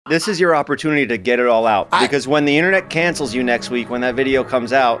This is your opportunity to get it all out. Because when the internet cancels you next week, when that video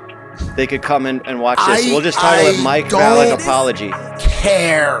comes out, they could come in and watch this. We'll just title it Mike Valek Apology.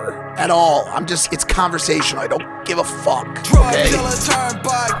 Care at all. It's conversational. I don't give a fuck. Okay? Turn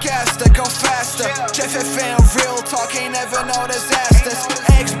by gas that go faster. Jeff FM, real talk, ain't never no disasters.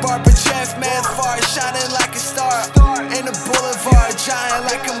 Ex-barber Jeff, man, far shining like a star. In the boulevard, giant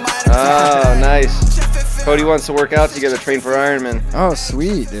like a minor. Oh, nice. Cody wants to work out together, train for Ironman. Oh,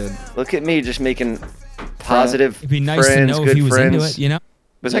 sweet, dude. Look at me just making positive It'd be nice friends, to know good if he was friends. into it, you know?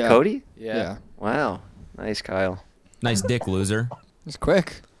 Was that Cody? Yeah. Wow. Nice, Kyle. Nice dick loser. It's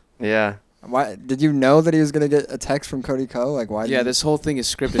quick. Yeah. Why did you know that he was gonna get a text from Cody Ko? Like, why? Yeah, this whole thing is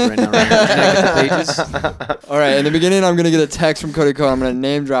scripted right now. Right? Can I get the pages? All right. In the beginning, I'm gonna get a text from Cody Ko. I'm gonna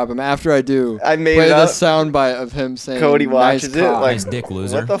name drop him. After I do, I made play it the up. soundbite of him saying, Cody nice watches it. cock. Like, Nice dick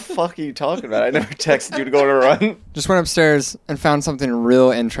loser. what the fuck are you talking about? I never texted you to go on a run. Just went upstairs and found something real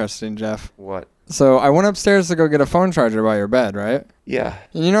interesting, Jeff. What? So I went upstairs to go get a phone charger by your bed, right? Yeah.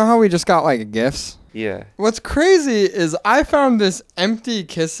 And you know how we just got like gifts? Yeah. What's crazy is I found this empty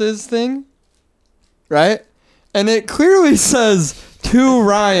kisses thing, right? And it clearly says to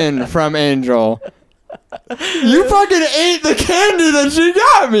Ryan from Angel. You fucking ate the candy that she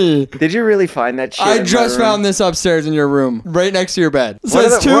got me. Did you really find that shit? I in my just room? found this upstairs in your room, right next to your bed. It What are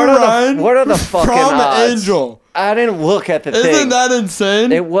says the- to what are the- Ryan what are the fucking from odds? Angel. I didn't look at the thing. Isn't that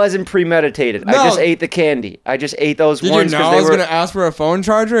insane? It wasn't premeditated. I No. just ate the candy. I just ate those Did you ones know because I was they were. going to ask for a phone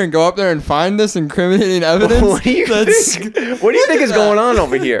charger and go up there and find this incriminating evidence? What do you think? What do you think is going on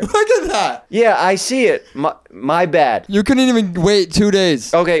over here? Look at that. Yeah, I see it. My bad. You couldn't even wait 2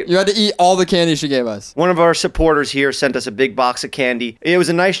 days. Okay. You had to eat all the candy she gave us. One of our supporters here sent us a big box of candy. It was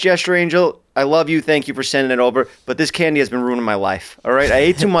a nice gesture, Angel. I love you. Thank you for sending it over. But this candy has been ruining my life. All right? I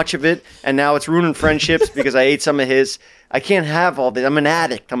ate too much of it, and now it's ruining friendships because I ate some of his. I can't have all this. I'm an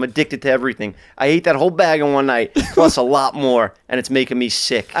addict. I'm addicted to everything. I ate that whole bag in one night, plus a lot more, and it's making me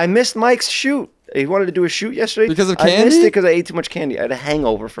sick. I missed Mike's shoot. He wanted to do a shoot yesterday. Because of I missed candy? it because I ate too much candy. I had a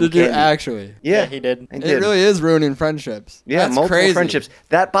hangover from Did candy. you actually? Yeah, he did. I It did. really is ruining friendships. Yeah, That's multiple crazy. friendships.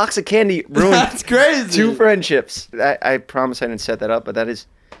 That box of candy ruined That's crazy. 2 friendships. I promise I didn't set that up, but that is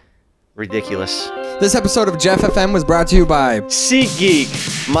ridiculous. This episode of Jeff FM was brought to you by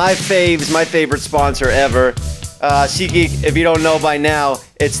SeatGeek, my favorite sponsor ever. SeatGeek, if you don't know by now,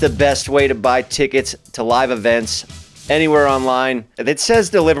 it's the best way to buy tickets to live events anywhere online. It says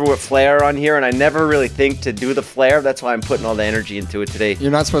deliver with flair on here, and I never really think to do the flair. That's why I'm putting all the energy into it today.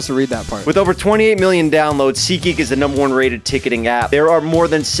 You're not supposed to read that part. With over 28 million downloads, SeatGeek is the #1 rated ticketing app. There are more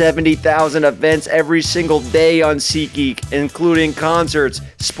than 70,000 events every single day on SeatGeek, including concerts,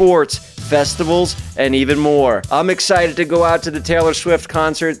 sports, festivals, and even more. I'm excited to go out to the Taylor Swift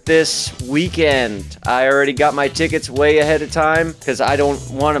concert this weekend. I already got my tickets way ahead of time because I don't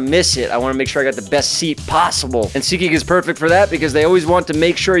want to miss it. I want to make sure I got the best seat possible. And SeatGeek is perfect for that because they always want to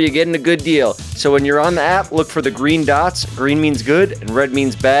make sure you're getting a good deal. So when you're on the app, look for the green dots. Green means good and red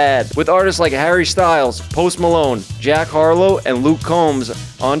means bad. With artists like Harry Styles, Post Malone, Jack Harlow, and Luke Combs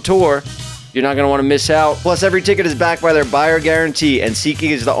on tour, you're not going to want to miss out. Plus, every ticket is backed by their buyer guarantee, and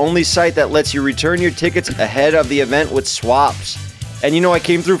SeatGeek is the only site that lets you return your tickets ahead of the event with swaps. And you know I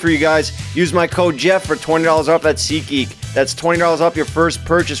came through for you guys. Use my code Jeff for $20 off at SeatGeek. That's $20 off your first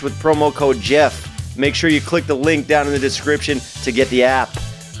purchase with promo code Jeff. Make sure you click the link down in the description to get the app.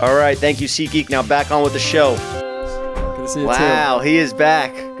 All right, thank you, SeatGeek. Now back on with the show. Good to see you Wow, he is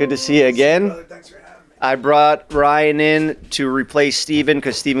back. Good to see you again. I brought Ryan in to replace Steven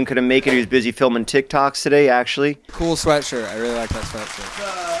because Steven couldn't make it. He was busy filming TikToks today, actually. too. Cool sweatshirt. I really like that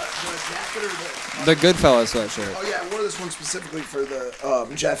sweatshirt. The jacket or The Goodfellas sweatshirt. Oh yeah, I wore this one specifically for the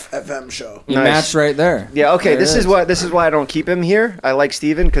Jeff FM show. You Nice. matched right there. Yeah, okay. There This it is why I don't keep him here. I like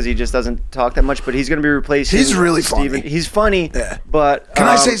Steven because he just doesn't talk that much, but he's going to be replacing. He's really funny. Steven. He's funny. Yeah. But Can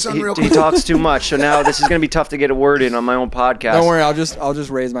I say something real He quick? talks too much, so now this is going to be tough to get a word in on my own podcast. Don't worry, I'll just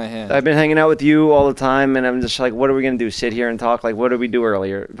raise my hand. I've been hanging out with you all the time, and I'm just like, what are we going to do? Sit here and talk? Like, what did we do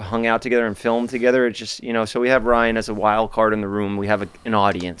earlier? Hung out together and filmed together? It's just, so we have Ryan as a wild card in the room. We have an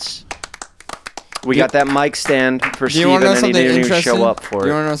audience. We got that mic stand for Do you Steven, want to know and he something didn't even interesting? show up for Do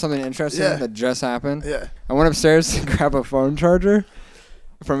you it. want to know something interesting Yeah. that just happened? Yeah. I went upstairs to grab a phone charger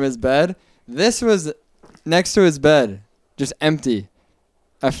from his bed. This was next to his bed, just empty.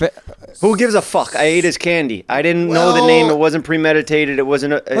 Who gives a fuck? I ate his candy. I didn't know the name. It wasn't premeditated. It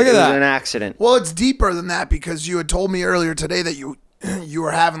wasn't. It was that. an accident. Well, it's deeper than that because you had told me earlier today that you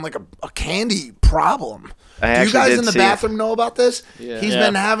were having like a candy problem. I Do you actually guys did in the see bathroom know about this? Yeah. He's Yeah.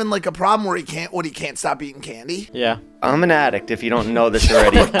 been having like a problem where he can't stop eating candy. Yeah. I'm an addict. If you don't know this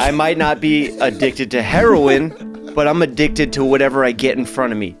already, I might not be addicted to heroin, but I'm addicted to whatever I get in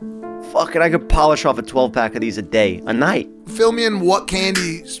front of me. Fuck it, I could polish off a 12-pack of these a day, a night. Fill me in what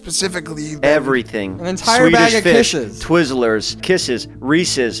candy specifically you've been. Everything. An entire Swedish bag of Fish, Kisses. Twizzlers, Kisses,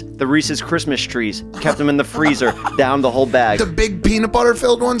 Reese's, the Reese's Christmas trees. Kept them in the freezer, down the whole bag. The big peanut butter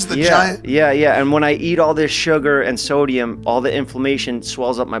filled ones, the giant. Yeah. And when I eat all this sugar and sodium, all the inflammation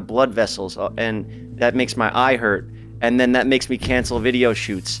swells up my blood vessels, and that makes my eye hurt. And then that makes me cancel video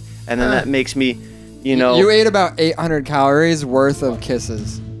shoots. And then that makes me, You ate about 800 calories worth of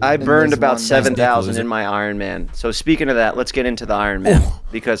Kisses. I burned this about one 7,000 in my Iron Man. So speaking of that, let's get into the Iron Man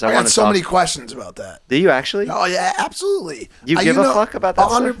because I I want got to so talk. many questions about that. Do you actually? Oh yeah, absolutely. You give a fuck about that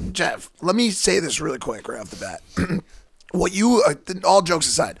stuff? Jeff, let me say this really quick right off the bat. What you, all jokes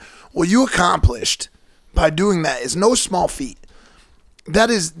aside, what you accomplished by doing that is no small feat. That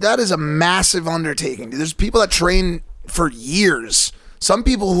is a massive undertaking. There's people that train for years. Some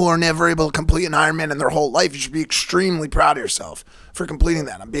people who are never able to complete an Ironman in their whole life. You should be extremely proud of yourself for completing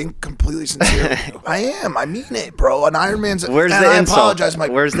that. I'm being completely sincere with you. I am. I mean it, bro. An Ironman's. Where's and the I insult? apologize.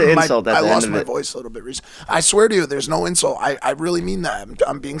 Where's the insult at I the lost end of my it? voice a little bit recently. I swear to you, there's no insult. I really mean that.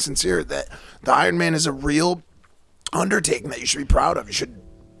 I'm being sincere. That the Ironman is a real undertaking that you should be proud of. You should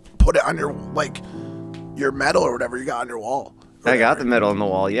put it on your medal or whatever you got on your wall. I got the medal on the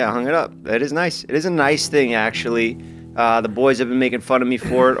wall. Yeah, I hung it up. It is nice. It is a nice thing, actually. The boys have been making fun of me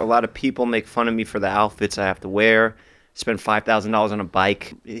for it. A lot of people make fun of me for the outfits I have to wear. Spend $5,000 on a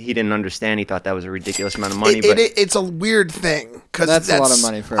bike. He didn't understand. He thought that was a ridiculous amount of money. But It's a weird thing because That's a lot of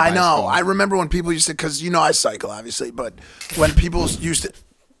money for a I know. bicycle. I remember when people used to, because I cycle obviously, but when people used to,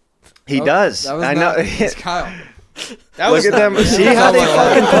 he does. That was I know. It's Kyle. Look at them. See how they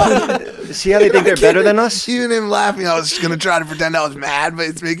fucking. See how they think they're better than us. even him laughing, I was gonna try to pretend I was mad, but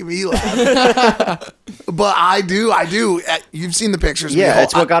it's making me laugh. But I do. You've seen the pictures. Yeah,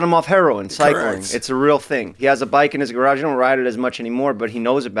 it's what got him off heroin, cycling. Correct. It's a real thing. He has a bike in his garage. I don't ride it as much anymore, but he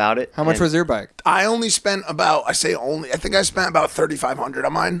knows about it. How much And was your bike? I only spent about. I think I spent about $3,500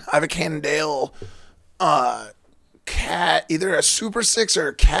 on mine. I have a Cannondale, CAD, either a Super 6 or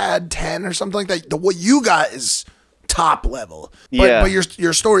a CAD 10 or something like that. What you got is top level. Yeah. But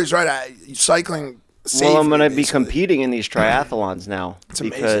your story's right. Cycling. Well, I'm going to safely, be basically. competing in these triathlons now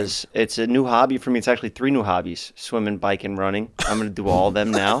because it's a new hobby for me. It's actually 3 new hobbies: swimming, bike, and running. I'm going to do all of them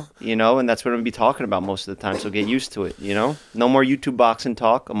now, and that's what I'm going to be talking about most of the time. So get used to it, No more YouTube boxing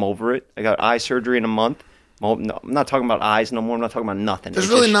talk. I'm over it. I got eye surgery in a month. Well, no, I'm not talking about eyes no more. I'm not talking about nothing. There's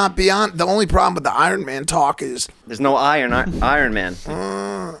It's really just- not beyond. The only problem with the Iron Man talk is, There's no Iron Man.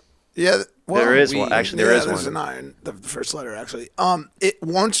 yeah. Well, There is one. Actually, there is there's one. an iron. The first letter, actually.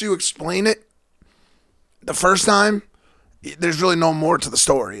 Once you explain it, the first time, there's really no more to the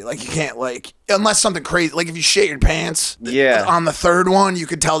story. Like, you can't, unless something crazy, like if you shit your pants. Yeah. On the third one, you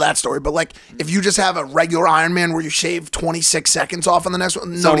could tell that story. But if you just have a regular Iron Man where you shave 26 seconds off on the next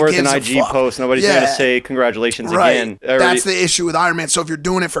one, It's not nobody worth an gives a IG fuck. post. Nobody's Yeah. going to say congratulations Right. again. That's the issue with Iron Man. So if you're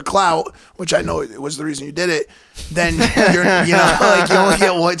doing it for clout, which I know it was the reason you did it, then you only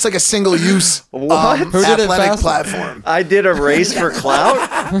get it's like a single use What? Who did it athletic faster? platform. I did a race for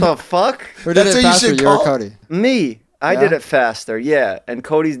clout? The fuck? Who did That's it what you faster, should you or call- Cody? Me. I Yeah? did it faster, yeah. And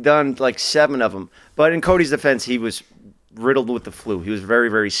Cody's done 7 of them. But in Cody's defense, he was riddled with the flu. He was very,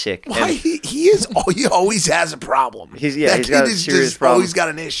 very sick. Why And he always has a problem. He's That got kid a is serious just problem. always got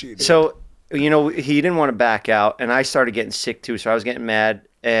an issue. Dude. so, he didn't want to back out, and I started getting sick too, so I was getting mad,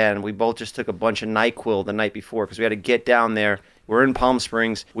 and we both just took a bunch of NyQuil the night before because we had to get down there. We're in Palm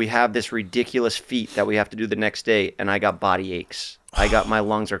Springs. We have this ridiculous feat that we have to do the next day, and I got body aches. My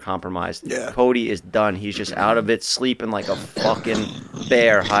lungs are compromised. Yeah. Cody is done. He's just out of it, sleeping like a fucking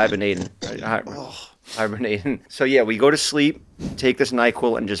bear, hibernating. So yeah, we go to sleep, take this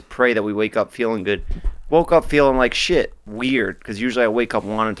NyQuil, and just pray that we wake up feeling good. Woke up feeling like shit. Weird, because usually I wake up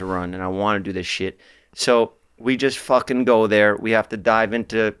wanting to run and I want to do this shit. So we just fucking go there. We have to dive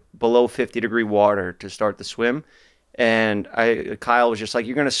into below 50-degree water to start the swim. And Kyle was just like,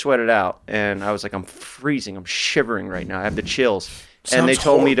 "You're gonna sweat it out," and I was like, "I'm freezing. I'm shivering right now. I have the chills." And they Sounds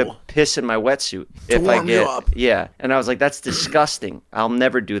told me to horrible. piss in my wetsuit if I warm you get up. yeah. And I was like, "That's disgusting. I'll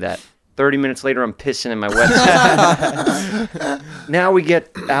never do that." 30 minutes later, I'm pissing in my wetsuit. Now we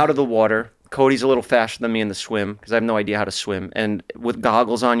get out of the water. Cody's a little faster than me in the swim because I have no idea how to swim. And with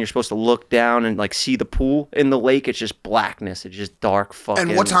goggles on, you're supposed to look down and see the pool. In the lake, it's just blackness. It's just dark fucking.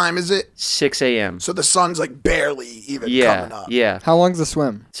 and what time is it? 6 a.m. So the sun's barely even coming Yeah, up. yeah. How long's the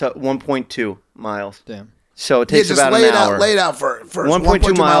swim? So 1.2 miles. Damn. So it Yeah, takes just about lay an it hour. out. Lay it out for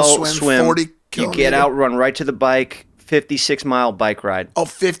 1.2 mile swim. 40 You kilometers. get out, run right to the bike, 56-mile bike ride. Oh,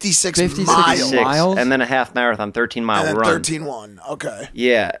 56 56 miles. 56, miles? and then a half marathon, 13-mile And then run. 13-1. Okay.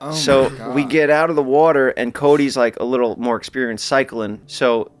 Yeah. Oh So my God. we get out of the water, and Cody's like a little more experienced cycling,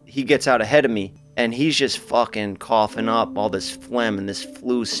 so he gets out ahead of me, and he's just fucking coughing up all this phlegm and this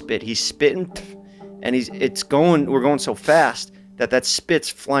flu spit. He's spitting, and we're going so fast that spit's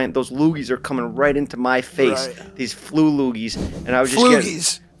flying. Those loogies are coming right into my face. Right. These flu loogies, and I was just getting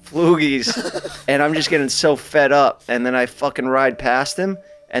Floogies. and I'm just getting so fed up, and then I fucking ride past him,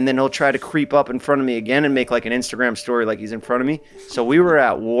 and then he'll try to creep up in front of me again and make like an Instagram story like he's in front of me. So we were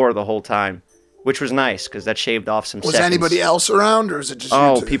at war the whole time, which was nice because that shaved off some Was seconds. anybody else around, or is it just you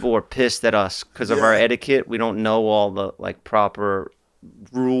Oh, two? people were pissed at us because of Yeah. our etiquette. We don't know all the like proper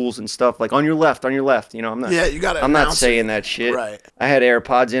rules and stuff. Like on your left. You know, I'm not. Yeah, you gotta I'm not announce saying it. that shit. Right. I had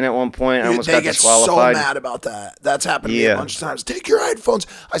AirPods in at one point. I almost They got get disqualified. so mad about that. That's happened to me Yeah. a bunch of times. Take your headphones.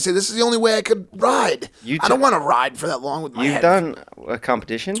 I say, this is the only way I could ride. I don't want to ride for that long with my You've head. done a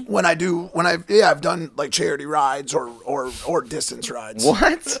competition? I've done like charity rides or distance rides.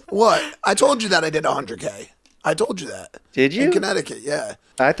 What? What? I told you that I did 100K. I told you that. Did you? In Connecticut, yeah.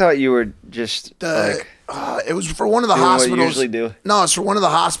 I thought you were just like. It was for one of the Doing what you hospitals. usually do. No, it's for one of the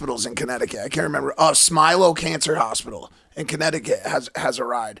hospitals in Connecticut. I can't remember. Smilo Cancer Hospital in Connecticut has a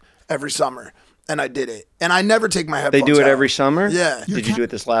ride every summer, and I did it. And I never take my They headphones do it out. every summer? Yeah. Did you do it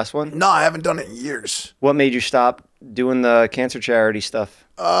this last one? No, I haven't done it in years. What made you stop doing the cancer charity stuff?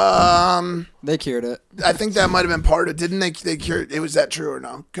 They cured it. I think that might have been part of it. Didn't they cure it? Was that true or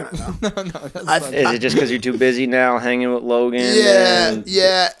no? No. Is it just because you're too busy now hanging with Logan? Yeah, and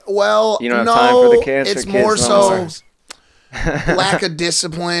yeah. Well, You don't have no, time for the cancer it's kids more no so more. lack of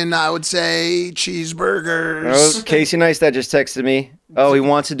discipline, I would say. Cheeseburgers. Oh, Casey Neistat just texted me. Oh, he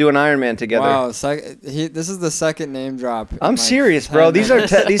wants to do an Ironman together. Wow, this is the second name drop. in I'm like serious, 10 bro. These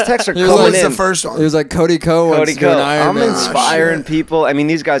minutes. these texts are He was What coming was in. the first one? It was like Cody Ko wants Cody to do an Ko. I'm Ironman. inspiring shit. people. I mean,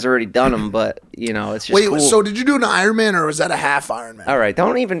 these guys already done them, but you know, it's just Wait, cool. so did you do an Ironman or was that a half Ironman? All right,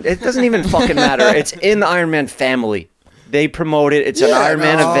 it doesn't even fucking matter. It's in the Ironman family. They promote it. It's an Yeah,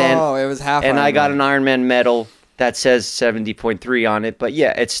 Ironman Oh, event. it was half. And I got Ironman. an Ironman medal that says 70.3 on it. But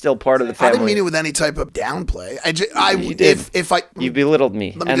yeah, it's still part of the I family. didn't mean it with any type of downplay. You did. If I You belittled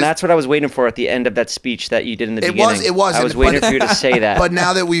me, me and just- that's what I was waiting for at the end of that speech that you did in the It beginning. was. I was waiting for you to say that. But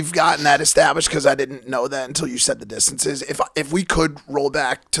now that we've gotten that established, because I didn't know that until you said the distances. If we could roll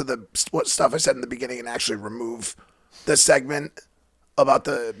back to what stuff I said in the beginning and actually remove the segment about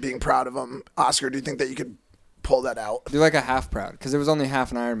the being proud of them, Oscar, do you think that you could pull that out? Do like a half proud because it was only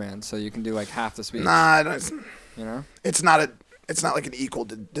half an Ironman, so you can do like half the speech. Nah, You know. it's not like an equal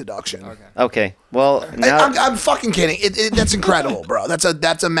deduction. Okay. Okay, well now I'm fucking kidding. That's incredible, bro.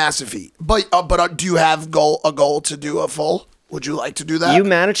 That's a massive feat. But do you have a goal to do a full? Would you like to do that? you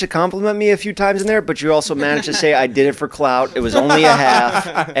managed to compliment me a few times in there, but you also managed to say I did it for clout. It was only a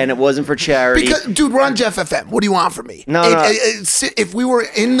half, and it wasn't for charity. Because, dude, we're on Jeff FM. What do you want from me? No. If we were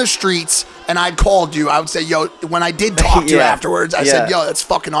in the streets and I called you, I would say, yo, when I did talk to you Yeah. afterwards, I said, yo, that's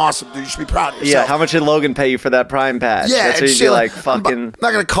fucking awesome, dude. You should be proud of Yeah, yourself. how much did Logan pay you for that Prime patch? Yeah, That's and what you'd shit be like, I'm fucking.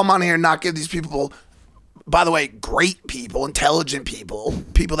 not going to come on here and not give these people, by the way, great people, intelligent people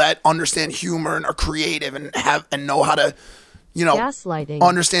that understand humor and are creative and know how to, Gaslighting.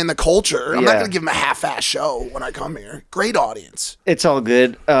 understand the culture. I'm not Yeah. going to give them a half-ass show when I come here. Great audience. It's all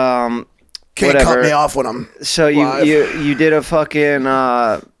good. Can't Whatever. cut me off when I'm So live. you did a fucking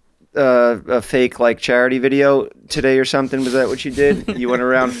a fake like charity video today or something? Was that what you did? You went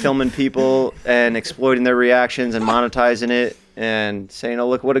around filming people and exploiting their reactions and monetizing it and saying, "Oh,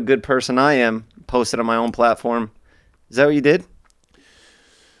 look what a good person I am." Posted on my own platform. Is that what you did?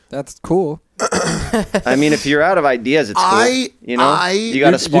 That's cool. I mean, if you're out of ideas, it's cool. You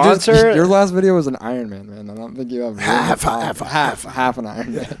got a sponsor. Your last video was an Ironman, man. I don't think you have Half an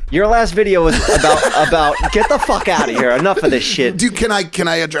Ironman. Your last video was about get the fuck out of here. Enough of this shit. Dude, can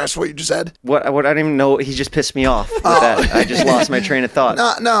I address what you just said? What I didn't even know. He just pissed me off with that. I just lost my train of thought.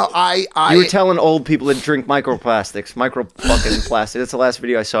 No, I You were telling old people to drink microplastics. Micro fucking plastic. That's the last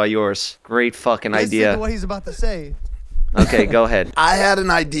video I saw of yours. Great fucking Listen to idea. what he's about to say. Okay, go ahead. I had an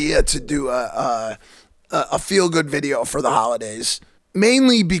idea to do a feel good video for the holidays,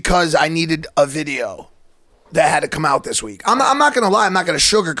 mainly because I needed a video that had to come out this week. I'm not gonna lie. I'm not gonna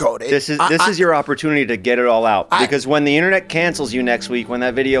sugarcoat it. This is your opportunity to get it all out. Because when the internet cancels you next week, when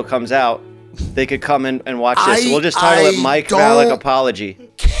that video comes out, they could come in and watch this. We'll just title it Mike Valek don't Apology.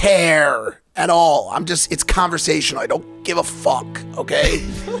 care at all. it's conversational. I don't give a fuck. Okay.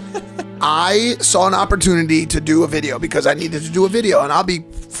 I saw an opportunity to do a video because I needed to do a video, and I'll be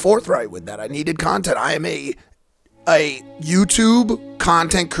forthright with that. I needed content. I am a YouTube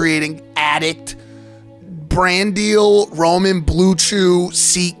content creating addict, brand deal, Roman, Blue Chew,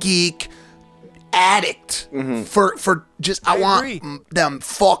 SeatGeek, addict for just I want them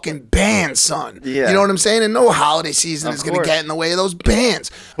fucking bands, son. Yeah. You know what I'm saying? And no holiday season Of is going to course. get in the way of those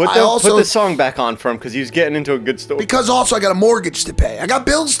bands. Put I also the song back on for him because he was getting into a good story. because also I got a mortgage to pay. I got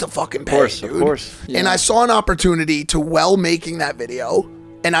bills to fucking pay, Of dude. course. And I saw an opportunity to making that video,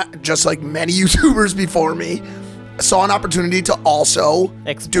 and I, just like many YouTubers before me, I saw an opportunity to also do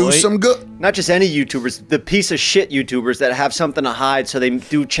Exploit. some good. Not just any YouTubers, the piece of shit YouTubers that have something to hide, so they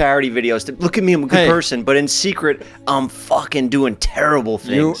do charity videos. Look at me, I'm a good Hey. person, but in secret, I'm fucking doing terrible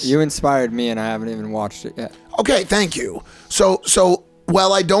things. You inspired me, and I haven't even watched it yet. Okay, thank you. So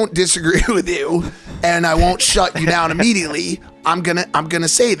while I don't disagree with you, and I won't shut you down immediately, I'm gonna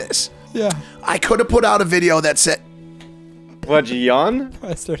say this. Yeah. I could have put out a video that said What, you yawn?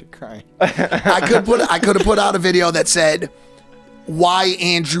 I started crying. I could have put out a video that said why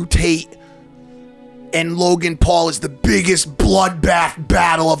Andrew Tate and Logan Paul is the biggest bloodbath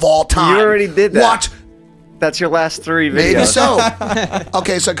battle of all time. You already did that. Watch. That's your last 3 videos. Maybe so.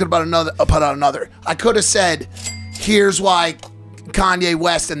 Okay, so I could have put out another. I could have said, here's why Kanye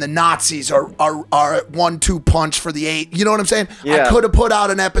West and the Nazis are 1-2 punch for the 8. You know what I'm saying? Yeah. I could have put out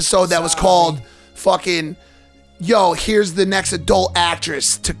an episode that was called fucking, yo, here's the next adult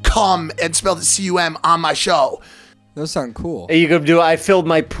actress to come and spell the C-U-M on my show. Those sound cool. You could do. I filled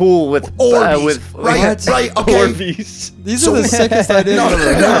my pool with Orbeez. Right, right, okay. Orbeez. These are the sickest ideas. No,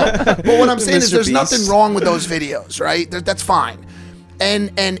 ever. no. But what I'm saying is Mr. there's Beast. nothing wrong with those videos, right? That's fine. And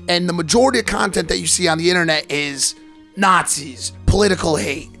the majority of content that you see on the internet is Nazis, political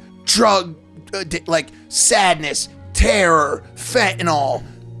hate, drug, like sadness, terror, fentanyl,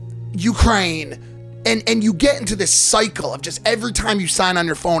 Ukraine. And you get into this cycle of just every time you sign on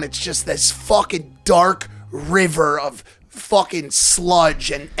your phone, it's just this fucking dark river of fucking sludge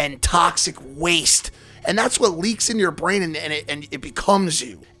and toxic waste. And that's what leaks in your brain and it becomes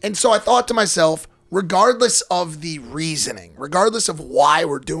you. And so I thought to myself, regardless of the reasoning, regardless of why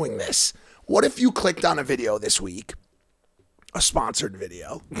we're doing this, what if you clicked on a video this week, a sponsored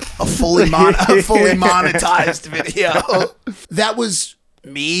video, a fully monetized video that was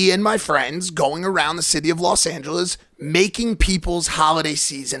me and my friends going around the city of Los Angeles making people's holiday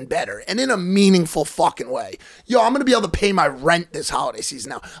season better and in a meaningful fucking way. Yo, I'm going to be able to pay my rent this holiday season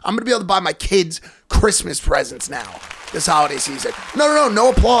now. I'm going to be able to buy my kids Christmas presents now this holiday season. No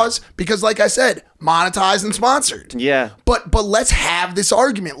applause because like I said, monetized and sponsored. Yeah. But let's have this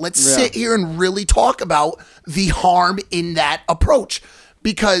argument. Let's sit here and really talk about the harm in that approach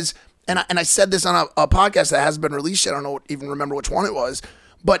because and I said this on a podcast that hasn't been released yet. I don't even remember which one it was.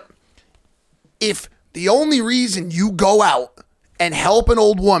 But if the only reason you go out and help an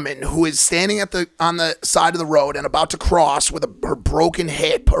old woman who is standing on the side of the road and about to cross with her broken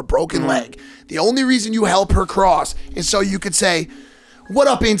hip or broken leg, the only reason you help her cross is so you could say, "What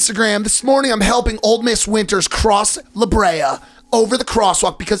up, Instagram? This morning I'm helping old Miss Winters cross La Brea over the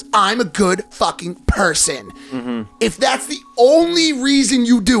crosswalk because I'm a good fucking person." If that's the only reason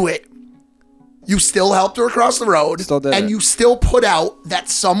you do it, you still helped her across the road, Still did and it. you still put out that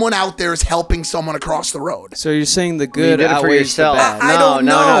someone out there is helping someone across the road. So you're saying the You good did it for outweighs the yourself. bad? I No, don't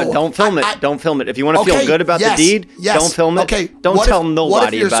no, know. don't film it. I- Don't film it. If you want to feel good about yes, the deed, yes. don't film it. Okay, Don't what tell if- what if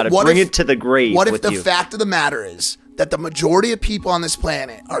nobody you're- about it. what Bring if- it to the grave What if with the you. fact of the matter is that the majority of people on this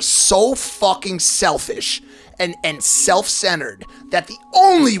planet are so fucking selfish and self-centered that the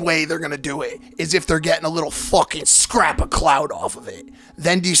only way they're gonna do it is if they're getting a little fucking scrap of clout off of it?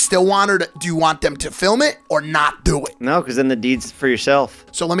 Then do you still want her to? Do you want them to film it or not do it? No, because then the deed's for yourself.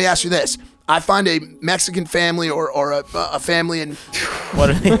 So let me ask you this: I find a Mexican family or a family in What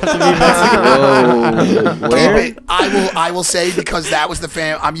do they have to be Mexican? Keep it. I will say because that was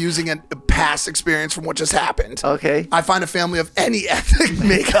the I'm using a past experience from what just happened. Okay. I find a family of any ethnic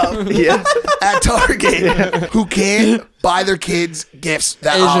makeup Yeah. at Target who can't buy their kids gifts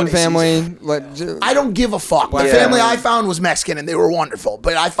that Asian holiday family. season. I don't give a fuck. The Yeah. family I found was Mexican and they were wonderful.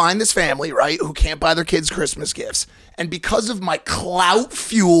 But I find this family, right, who can't buy their kids Christmas gifts. And because of my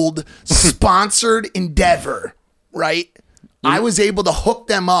clout-fueled, sponsored endeavor, right, I was able to hook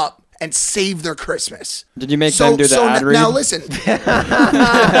them up and save their Christmas. Did you make them do the ad read? Now listen,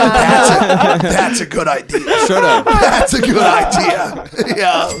 that's a good idea. Should have. That's a good idea.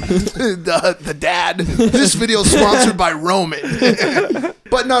 Yeah, the dad. This video is sponsored by Roman.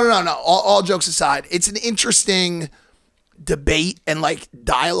 But no. All jokes aside, it's an interesting debate and like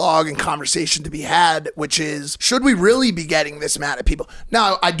dialogue and conversation to be had, which is, should we really be getting this mad at people?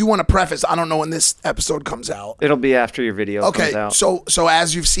 Now, I do want to preface, I don't know when this episode comes out. It'll be after your video comes Okay, out. so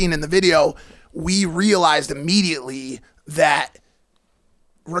as you've seen in the video, we realized immediately that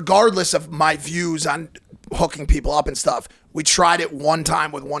regardless of my views on hooking people up and stuff. We tried it one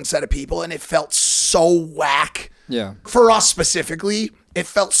time with one set of people, and it felt so whack. Yeah. For us specifically, it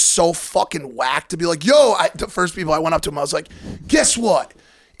felt so fucking whack to be like, yo, the first people I went up to him, I was like, guess what?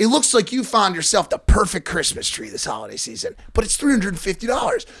 It looks like you found yourself the perfect Christmas tree this holiday season, but it's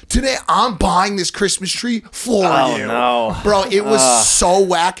 $350. Today, I'm buying this Christmas tree for you. No. Bro, it was so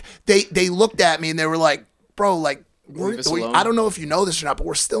whack. They looked at me and they were like, bro, like, Leave us alone. I don't know if you know this or not, but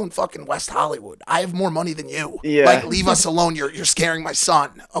we're still in fucking West Hollywood. I have more money than you. Yeah. Like, leave us alone. You're scaring my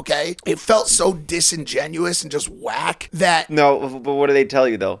son, okay? It felt so disingenuous and just whack that... No, but what do they tell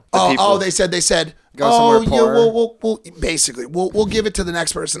you though? The people? they said, Go somewhere yeah, poor. we'll give it to the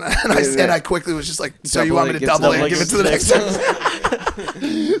next person. And I quickly was just like, so you want me to Double double it, it and give it to the next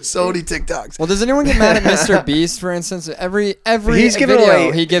person? So many TikToks. Well, does anyone get mad at Mr. Beast, for instance? Every He's giving video,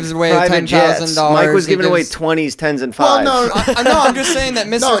 away he gives away private jets. $10,000. Mike was He giving away gives- 20s, 10s, and 5s. Well, no, No, I'm just saying that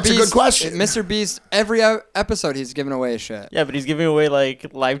Mr. No, it's a Beast. good question. Mr. Beast, every episode, he's giving away shit. Yeah, but he's giving away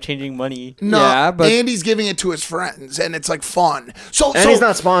like life-changing money. No, Yeah, but- Andy's giving it to his friends, and it's like fun. So he's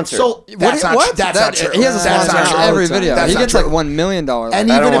not sponsored. So that's not true. He has a That's sponsor not on true. every video. That's He not gets like true. $1 million. And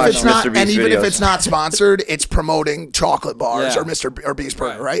I don't even if watch it's not, Mr. Beast and even if videos. it's not sponsored, it's promoting chocolate bars Yeah. or Mr. or Beast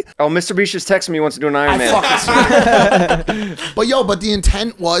Burger, right? Oh, Mr. Beast just texted me. He wants to do an Iron Man. But the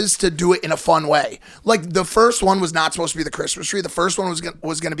intent was to do it in a fun way. Like the first one was not supposed to be the Christmas tree. The first one was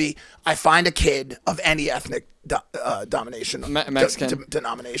going to be I find a kid of any ethnic domination, Mexican.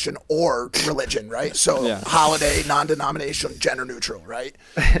 denomination or religion, right? So Yeah. holiday, non-denominational, gender neutral, right?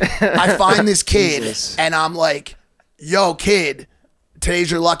 I find this kid and I'm like, yo, kid,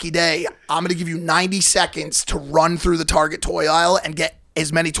 today's your lucky day. I'm going to give you 90 seconds to run through the Target toy aisle and get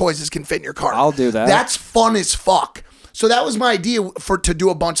as many toys as can fit in your cart. I'll do that. That's fun as fuck. So that was my idea to do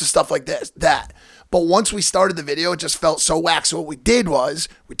a bunch of stuff like that. But once we started the video, it just felt so whack. So what we did was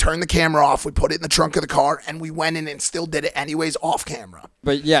we turned the camera off, we put it in the trunk of the car, and we went in and still did it anyways off camera.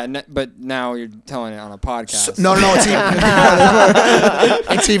 But yeah, but now you're telling it on a podcast. No,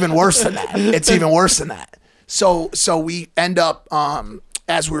 it's even worse than that. It's even worse than that. So we end up,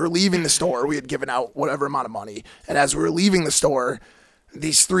 as we were leaving the store, we had given out whatever amount of money, and as we were leaving the store,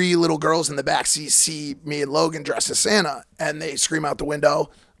 these 3 little girls in the backseat see me and Logan dressed as Santa, and they scream out the window,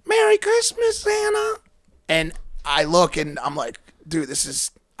 "Merry Christmas, Santa!" And I look and I'm like, dude,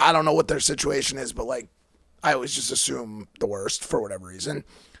 I don't know what their situation is, but like, I always just assume the worst for whatever reason.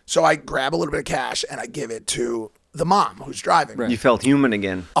 So I grab a little bit of cash and I give it to the mom who's driving. You felt human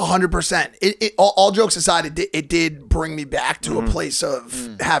again. 100%. All jokes aside, it did bring me back to a place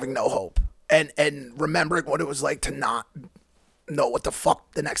of having no hope and remembering what it was like to not know what the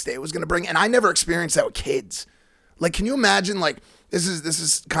fuck the next day was going to bring. And I never experienced that with kids. Like, can you imagine, like, this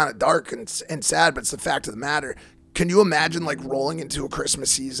is kind of dark and sad, but it's the fact of the matter. Can you imagine, like, rolling into a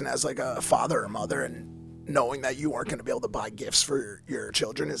Christmas season as, like, a father or mother and knowing that you aren't going to be able to buy gifts for your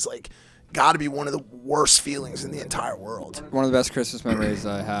children is, like, got to be one of the worst feelings in the entire world. One of the best Christmas memories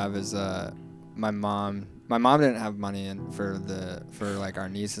I have is my mom. My mom didn't have money for like our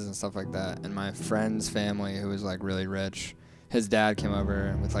nieces and stuff like that, and my friend's family, who was like really rich, his dad came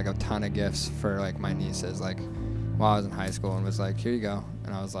over with like a ton of gifts for like my nieces, like while I was in high school, and was like, "Here you go."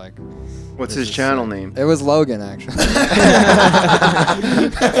 And I was like, What's "This his is channel sick." name? It was Logan, actually.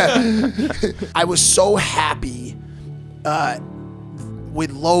 I was so happy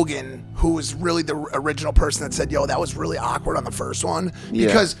with Logan, who was really the original person that said, "Yo, that was really awkward on the first one," Yeah.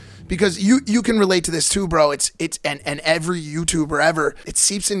 because you can relate to this too, bro. It's and every YouTuber ever, it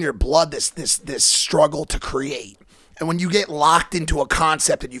seeps in your blood this struggle to create. And when you get locked into a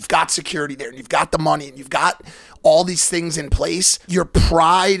concept and you've got security there and you've got the money and you've got all these things in place, your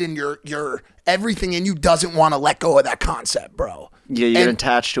pride and your everything in you doesn't want to let go of that concept, bro. Yeah, you get And-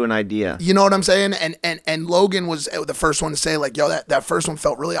 attached to an idea. You know what I'm saying? And Logan was the first one to say, like, yo, that first one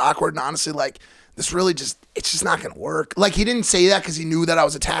felt really awkward. And honestly, like, this really it's just not going to work. Like, he didn't say that because he knew that I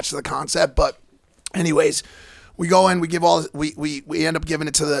was attached to the concept. But anyways, we go in, we give we end up giving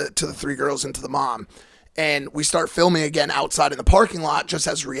it to the 3 girls and to the mom. And we start filming again outside in the parking lot just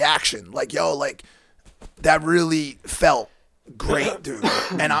as a reaction. Like, yo, like, that really felt great, dude.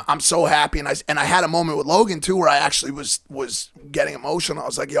 And I'm so happy. And I had a moment with Logan too where I actually was getting emotional. I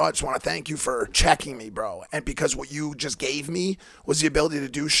was like, yo, I just want to thank you for checking me, bro. And because what you just gave me was the ability to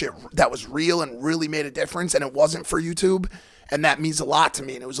do shit that was real and really made a difference, and it wasn't for YouTube. And that means a lot to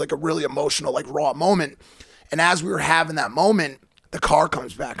me. And it was like a really emotional, like, raw moment. And as we were having that moment, the car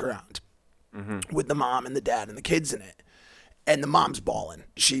comes back around with the mom and the dad and the kids in it. And the mom's bawling.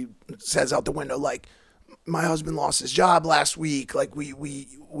 She says out the window, like, my husband lost his job last week. Like we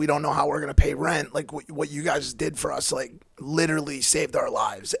don't know how we're gonna pay rent. Like what you guys did for us, like literally saved our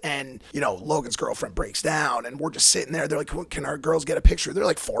lives. And Logan's girlfriend breaks down, and we're just sitting there. They're like, can our girls get a picture? They're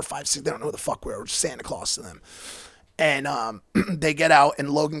like 4, 5, 6. They don't know who the fuck we are. We're just Santa Claus to them. And they get out, and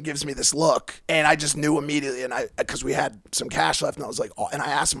Logan gives me this look, and I just knew immediately. And because we had some cash left, and I was like, and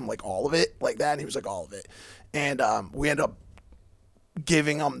I asked him like all of it, like that, and he was like all of it. And we ended up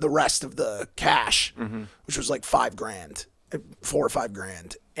giving him the rest of the cash, which was like $5,000, $4 or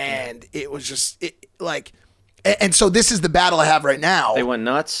 $5,000, and it was just and so this is the battle I have right now. They went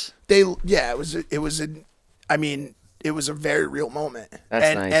nuts. It was a very real moment.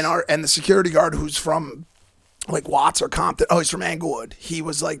 That's nice. And the security guard who's from like Watts or Compton, he's from Englewood. He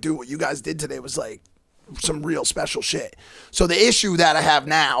was like, dude, what you guys did today was like some real special shit. So the issue that I have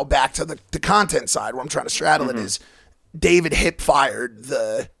now, back to the content side where I'm trying to straddle it, is David hip fired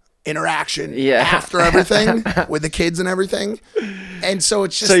the interaction after everything with the kids and everything. And so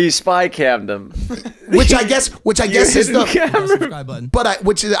it's just, so you spy cammed them, which I guess is the Subscribe button. but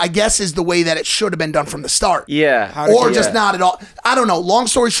which I guess is the way that it should have been done from the start. Yeah. Or just not at all. I don't know. Long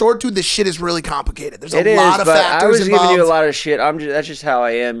story short, dude, this shit is really complicated. There's a lot of but factors I was involved. giving you a lot of shit. That's just how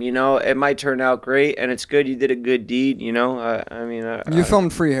I am. It might turn out great, and it's good. You did a good deed. You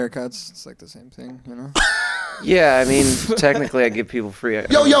filmed free haircuts. It's like the same thing. Yeah, I mean, technically, I give people free.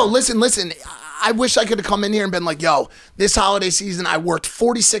 Yo, listen. I wish I could have come in here and been like, yo, this holiday season, I worked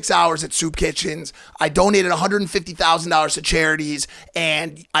 46 hours at soup kitchens. I donated $150,000 to charities,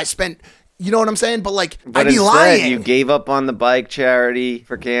 and I spent, you know what I'm saying? But I'd be lying. You gave up on the bike charity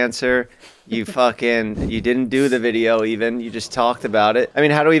for cancer. You didn't do the video even. You just talked about it. I mean,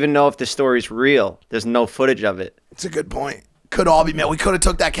 how do we even know if the story's real? There's no footage of it. It's a good point. Could all be, man. We could have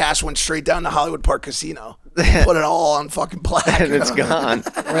took that cash, went straight down to Hollywood Park Casino. Put it all on fucking plaque. And it's gone.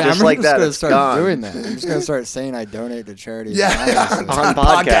 I'm like that, gonna it's start gone. doing that. I'm just gonna start saying I donate to charities. Yeah, On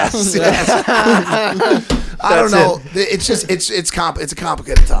podcasts. Yes. I don't know. It's just it's a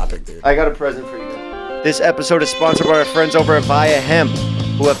complicated topic, dude. I got a present for you guys. This episode is sponsored by our friends over at Via Hemp,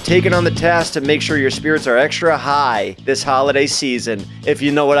 who have taken on the task to make sure your spirits are extra high this holiday season, if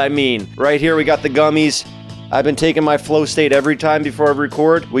you know what I mean. Right here, we got the gummies. I've been taking my flow state every time before I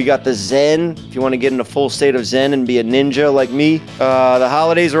record. We got the Zen, if you want to get in a full state of Zen and be a ninja like me. The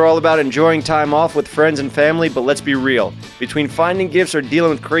holidays are all about enjoying time off with friends and family, but let's be real. Between finding gifts or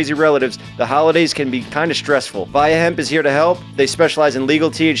dealing with crazy relatives, the holidays can be kind of stressful. Via Hemp is here to help. They specialize in legal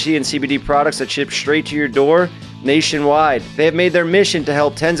THC and CBD products that ship straight to your door nationwide. They have made their mission to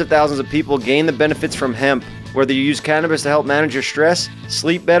help tens of thousands of people gain the benefits from hemp. Whether you use cannabis to help manage your stress,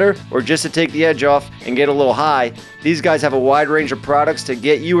 sleep better, or just to take the edge off and get a little high, these guys have a wide range of products to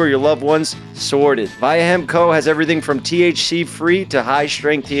get you or your loved ones sorted. Via Hemp Co. has everything from THC-free to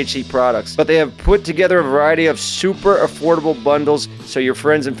high-strength THC products, but they have put together a variety of super affordable bundles so your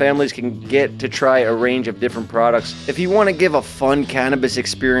friends and families can get to try a range of different products. If you want to give a fun cannabis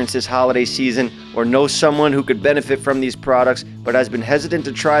experience this holiday season or know someone who could benefit from these products but has been hesitant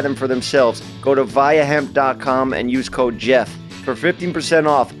to try them for themselves, go to viahemp.com and use code Jeff for 15%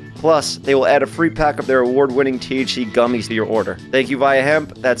 off. Plus, they will add a free pack of their award-winning THC gummies to your order. Thank you, Via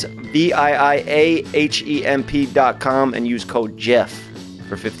Hemp. That's VIIAHEMP.com and use code Jeff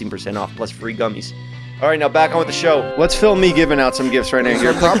for 15% off plus free gummies. All right, now back on with the show. Let's film me giving out some gifts right now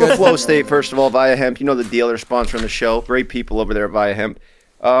here. Proper Flow State, first of all, Via Hemp. You know the deal. They're sponsoring the show. Great people over there at Via Hemp.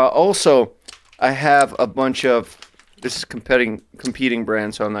 Also, I have a bunch of, this is competing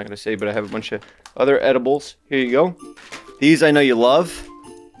brands, so I'm not going to say, but I have a bunch of other edibles. Here you go. These I know you love.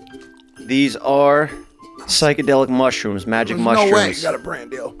 These are psychedelic mushrooms, magic mushrooms. No way, you got a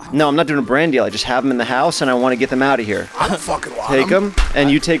brand deal. No, I'm not doing a brand deal. I just have them in the house, and I want to get them out of here. I fucking want Take them, and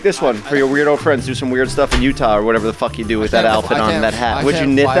you take this one for your weirdo friends. Do some weird stuff in Utah or whatever the fuck you do with that outfit on, that hat. Would you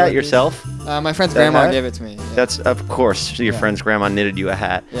knit that yourself? My friend's That grandma hat? gave it to me. Yeah. That's, of course, your friend's grandma knitted you a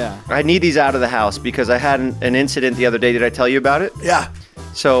hat. Yeah. I need these out of the house because I had an incident the other day. Did I tell you about it? Yeah.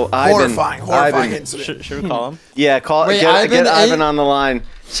 So Ivan. Horrifying incident. Should we call him? Yeah, Wait, get Ivan Ivan on the line.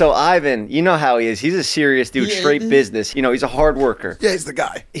 So Ivan, you know how he is. He's a serious dude, straight business. You know, he's a hard worker. Yeah, he's the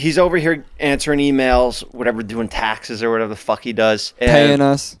guy. He's over here answering emails, whatever, doing taxes or whatever the fuck he does. And Paying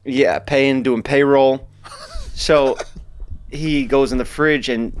us. Yeah, doing payroll. So he goes in the fridge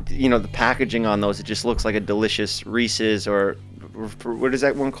and, you know, the packaging on those, it just looks like a delicious Reese's or what is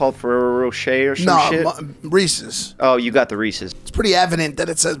that one called? Ferrero Rocher or some shit? Reese's. Oh, you got the Reese's. It's pretty evident that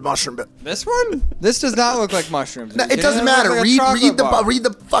it says mushroom, but This one? This does not look like mushrooms. no, Are you it kidding? doesn't looks matter. like a read chocolate bar.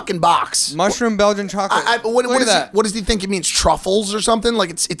 the fucking box. Mushroom Belgian chocolate. What Look at is that. What does he think it means? Truffles or something? Like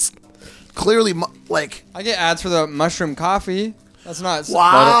it's clearly like. I get ads for the mushroom coffee. That's not.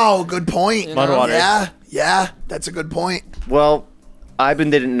 Wow, good point. Mud water. Yeah, Yeah, that's a good point. Well, Ivan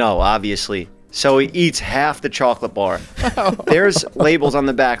didn't know, obviously. So he eats half the chocolate bar. There's labels on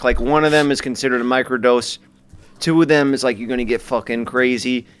the back. Like, one of them is considered a microdose. 2 of them is like, you're going to get fucking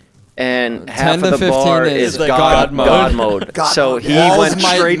crazy. And half 10 to of the 15 bar is is like God God mode. God So mode. he Walls went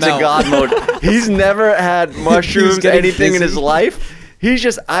might straight to melt. God mode. He's never had mushrooms, getting anything in his dizzy. life. He's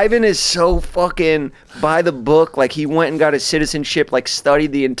just, Ivan is so fucking by the book. Like, he went and got his citizenship, like,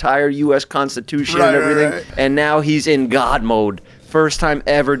 studied the entire U.S. Constitution Right, and everything. right. And now he's in God mode. First time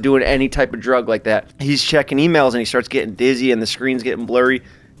ever doing any type of drug like that. He's checking emails and he starts getting dizzy and the screen's getting blurry.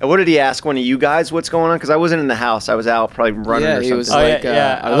 And what did he ask one of you guys what's going on? Because I wasn't in the house. I was out probably running Yeah, or he something. was Oh, yeah, like,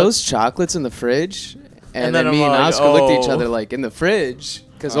 yeah. "Are those chocolates in the fridge?" And then then me I'm and like, Oscar looked at each "Oh." other like, "In the fridge?"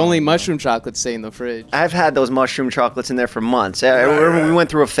 Because only mushroom chocolates stay in the fridge. I've had those mushroom chocolates in there for months. I remember we went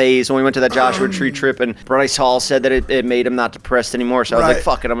through a phase when we went to that Joshua Tree trip, and Bryce Hall said that it made him not depressed anymore. So I was like, Right.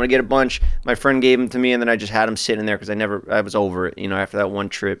 fuck it, I'm going to get a bunch. My friend gave them to me, and then I just had them sitting there because I was over it, after that one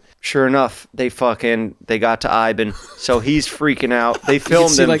trip. Sure enough, they got to Ivan, so he's freaking out. They You can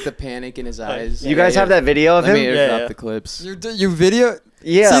filmed see him. like the panic in his eyes. You guys have that video of Let me him? airdrop Yeah. the clips. You video?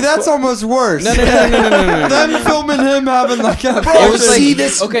 Yeah. See, that's almost worse. No. Them filming him having like a. Bro, It was like- see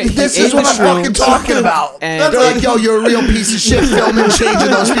this? okay, this he is ate what I'm mushrooms. fucking talking about. And- They're like, yo, you're a real piece of shit filming, changing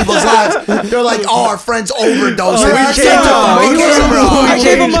those people's lives. They're like, oh, our friend's overdosed. We We changed can't him. do it. We can't, bro. We I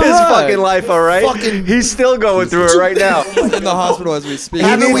gave him changed a his hug. fucking life, all right? Fucking- He's still going through it right now. in the hospital as we speak. He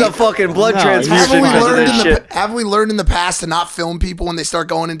Haven't needs we- a fucking blood No, transfusion Haven't we, because of learned this in shit. haven't we learned in the past to not film people when they start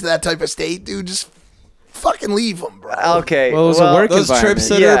going into that type of state, dude? Just fucking leave them, bro. Okay. Well, it was a work Those trip environment.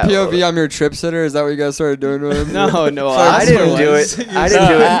 sitter Yeah. POV. I'm your trip sitter. Is that what you guys started doing with him? No, I didn't do it. I didn't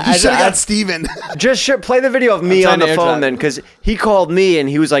do it. You should have got Steven. Just play the video of me I'm on trying the to phone airdrop then, it. because he called me and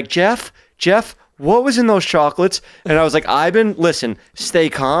he was like, Jeff, what was in those chocolates? And I was like, Ivan, listen, stay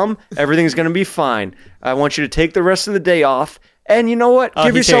calm. Everything's going to be fine. I want you to take the rest of the day off. And you know what? Oh,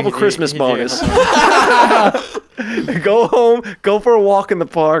 Give he yourself a changed- Christmas he bonus. changed. Go home, go for a walk in the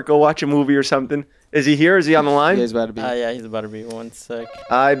park, go watch a movie or something. Is he here? Is he on the line? You guys about to be. Yeah, he's about to be 1 sec.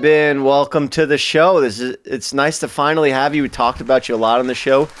 Ivan, welcome to the show. It's nice to finally have you. We talked about you a lot on the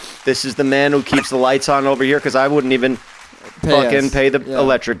show. This is the man who keeps the lights on over here because I wouldn't even pay the Yeah.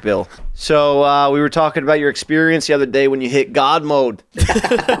 electric bill. So we were talking about your experience the other day when you hit God mode.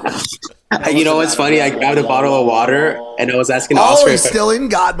 You know what's funny? I grabbed a bottle of water and I was asking Oh, Oscar. he's still in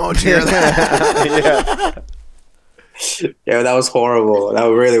God mode here. Yeah, that was horrible. That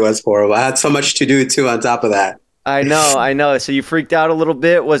really was horrible. I had so much to do too on top of that. I know. So you freaked out a little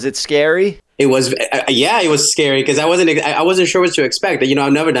bit. Was it scary? It was, it was scary because I wasn't sure what to expect. You know,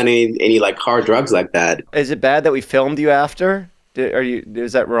 I've never done any like hard drugs like that. Is it bad that we filmed you after?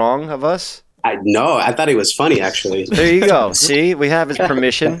 Is that wrong of us? No, I thought it was funny actually. There you go. See, we have his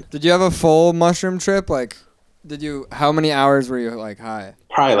permission. Did you have a full mushroom trip? Like, how many hours were you like high?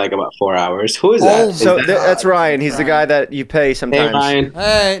 Probably like about 4 hours. Who is that? Oh, Is So that- that's Ryan. He's the guy that you pay Hey sometimes. Ryan.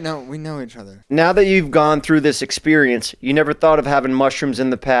 Hey, no, we know each other. Now that you've gone through this experience, you never thought of having mushrooms in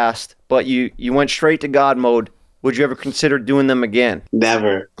the past, but you went straight to God mode. Would you ever consider doing them again?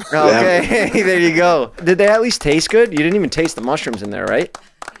 Never. Okay, there you go. Did they at least taste good? You didn't even taste the mushrooms in there, right?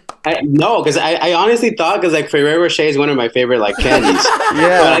 No, because I honestly thought because like Ferrero Rocher is one of my favorite like candies. When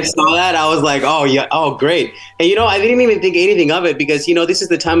I Yeah. saw that, I was like, oh yeah, oh great. And I didn't even think anything of it because this is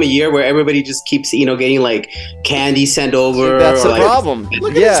the time of year where everybody just keeps getting like candy sent over. That's or, the like, problem.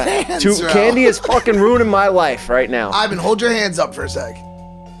 Look at his hands, bro. Candy is fucking ruining my life right now. Ivan, hold your hands up for a sec.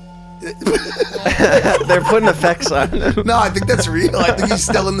 They're putting effects on. No, I think that's real. I think he's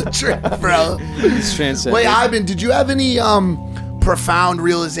still in the trip, bro. It's transcendent. Wait, Ivan, did you have any profound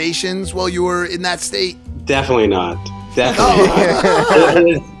realizations while you were in that state? Definitely not.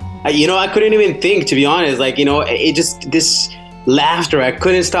 Definitely. I couldn't even think, to be honest. Like, it just this laughter. I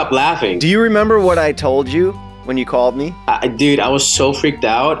couldn't stop laughing. Do you remember what I told you when you called me? Dude, I was so freaked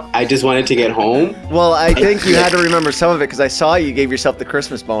out. I just wanted to get home. Well, I think you had to remember some of it because I saw you gave yourself the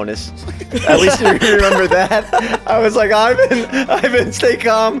Christmas bonus. At least you remember that. I was like, Ivan, stay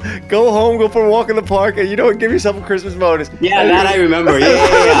calm. Go home, go for a walk in the park, and give yourself a Christmas bonus. Yeah, that I remember. Yeah.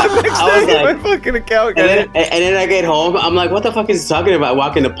 I was my like, fucking account. and then I get home. I'm like, what the fuck is he talking about?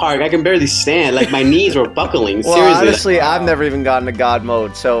 Walking the park. I can barely stand. Like my knees were buckling. Well, Seriously. honestly, I've never even gotten to God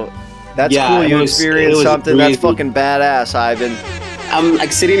mode, so that's Yeah, cool. it You was- experienced it was something. That's crazy. fucking badass, Ivan. I'm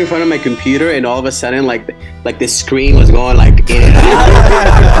like sitting in front of my computer, and all of a sudden, like the screen was going like in and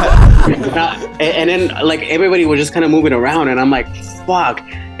out, and then like everybody was just kind of moving around, and I'm like, fuck,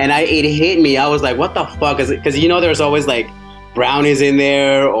 and it hit me. I was like, what the fuck? Because there's always like brownies in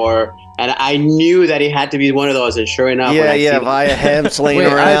there, or and I knew that it had to be one of those. And sure enough, when Yeah, I yeah, see via hemp slaying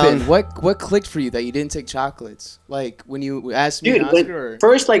Wait, around. Ivan, what clicked for you that you didn't take chocolates? Like when you asked me, dude, and Oscar, or?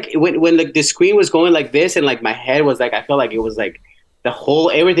 first like when like the screen was going like this, and like my head was like I felt like it was like the whole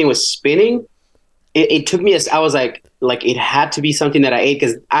everything was spinning. It took me as I was like it had to be something that I ate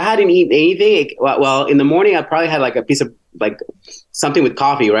because I hadn't eaten anything. Well, in the morning I probably had like a piece of like something with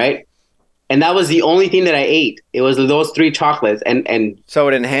coffee, right? And that was the only thing that I ate. It was those 3 chocolates, and So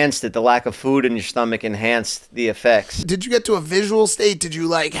it enhanced it. The lack of food in your stomach enhanced the effects. Did you get to a visual state? Did you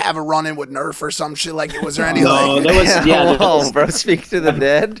like have a run in with Nerf or some shit? Like, was there any no, like? there was yeah, there Whoa, was- bro, speak to the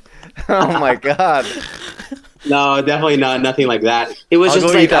dead. Oh my god. no, definitely not nothing like that. It was I'll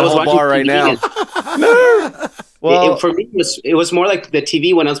just go eat like that I was whole watching bar right TV now. and- Well, for me, it was more like the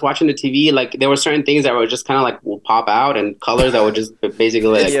TV. When I was watching the TV, like there were certain things that were just kind of like will pop out, and colors that would just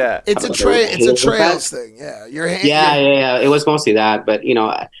basically like yeah. It's a like, it's a look trails thing. Yeah, your hand. yeah. It was mostly that, but you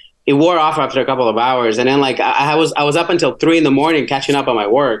know, it wore off after a couple of hours, and then like I was up until 3 a.m. catching up on my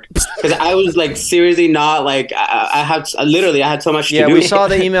work because I was like seriously not like I had literally I had so much to Yeah, do. we saw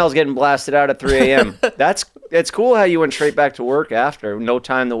the emails getting blasted out at 3 a.m. It's cool how you went straight back to work after. No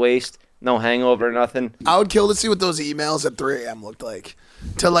time to waste, no hangover, nothing. I would kill to see what those emails at 3 a.m. looked like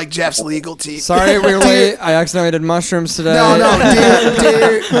to like Jeff's legal team. Sorry we were late. I accidentally did mushrooms today. No,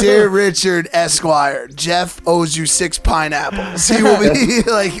 dear Richard Esquire, Jeff owes you 6 pineapples. He will be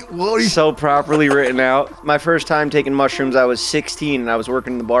like, what are you? So properly written out. My first time taking mushrooms, I was 16 and I was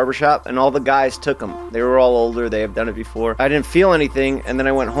working in the barbershop, and all the guys took them. They were all older. They have done it before. I didn't feel anything, and then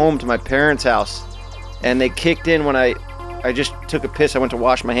I went home to my parents' house, and they kicked in when I just took a piss. I went to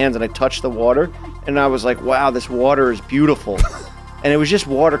wash my hands, and I touched the water, and I was like, wow, this water is beautiful. And it was just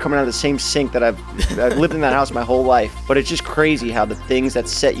water coming out of the same sink that I've lived in that house my whole life. But it's just crazy how the things that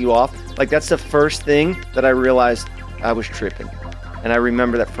set you off, like that's the first thing that I realized I was tripping. And I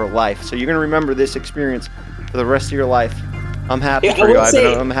remember that for life. So you're going to remember this experience for the rest of your life. I'm happy Yeah, for I you, will Ivan.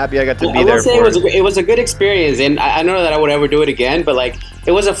 say- I'm happy I got to I be will there say for it was a good experience, and I don't know that I would ever do it again. But like,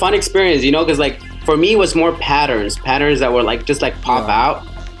 it was a fun experience, you know, because like for me, it was more patterns that were like just like pop out,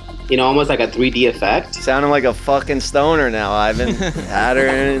 you know, almost like a 3D effect. Sounding like a fucking stoner now, Ivan.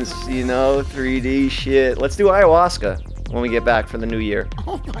 Patterns, 3D shit. Let's do ayahuasca when we get back for the new year.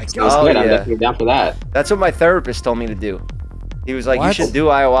 Oh my It god. was Oh, good. I'm yeah. definitely down for that. That's what my therapist told me to do. He was like, you What? should do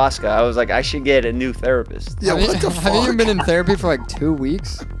ayahuasca. I was like, I should get a new therapist. Yeah, what the Have you fuck? been in therapy for like 2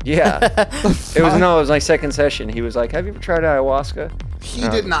 weeks? Yeah. It was my second session. He was like, have you ever tried ayahuasca? He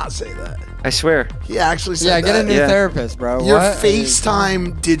did not say that. I swear. He actually said Yeah, get a that. new Yeah. therapist, bro. Your What?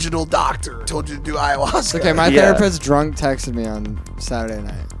 FaceTime digital doctor told you to do ayahuasca. Okay, my Yeah. therapist drunk texted me on Saturday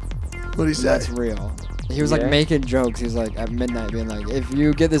night. What did he say? That's real. He was like Yeah? making jokes. He was like at midnight being like, if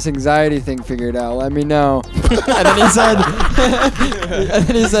you get this anxiety thing figured out, let me know. And then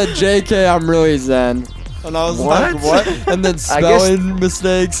he said, JK, I'm really zen. And I was like, What? what? And then I guess- spelling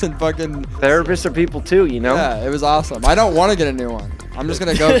mistakes and fucking. Therapists are people too, Yeah, it was awesome. I don't want to get a new one. I'm just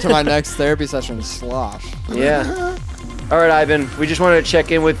going to go to my next therapy session and slosh. Yeah. All right, Ivan. We just wanted to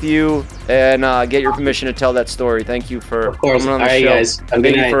check in with you and get your permission to tell that story. Thank you for Of course. coming on the All right, show. guys. Have a Thank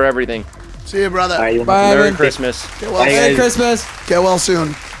good you night. for everything. See you, brother. All right, Bye, Merry Ivan. Christmas. Get well, Bye, Merry guys. Christmas. get well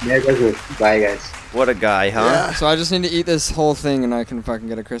soon. Merry Christmas. Bye, guys. What a guy, huh? Yeah. So I just need to eat this whole thing and I can fucking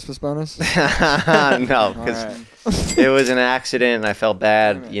get a Christmas bonus? No, All because right. it was an accident and I felt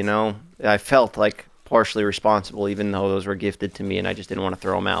bad, I felt like partially responsible even though those were gifted to me and I just didn't want to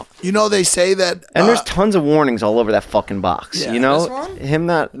throw them out. You know, they say that. And there's tons of warnings all over that fucking box, Yeah. This one? Him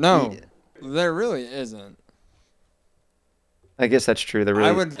not... No, there really isn't. I guess that's true. They're really...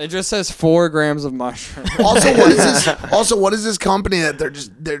 I would. It just says 4 grams of mushroom. Also, what is this? Also, what is this company that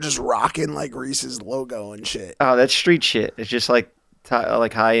they're just rocking like Reese's logo and shit? Oh, that's street shit. It's just like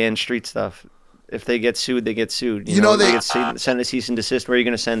high-end street stuff. If they get sued, they get sued. You know, they they- get send a cease and desist. Where are you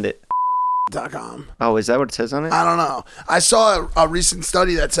going to send it? .com. Oh, is that what it says on it? I don't know. I saw a recent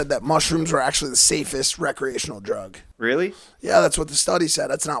study that said that mushrooms were actually the safest recreational drug. Really? Yeah, that's what the study said.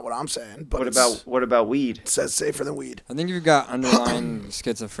 That's not what I'm saying. But What about weed? it says safer than weed? I think if you've got underlying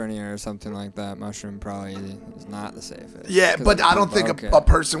schizophrenia or something like that, mushroom probably is not the safest. Yeah, 'Cause but it's I don't think okay. a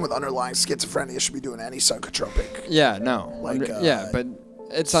person with underlying schizophrenia should be doing any psychotropic. Yeah, no. Like, yeah, but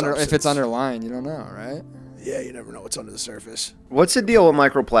it's if substance. it's underlying, you don't know, right? Yeah, you never know what's under the surface. What's the deal with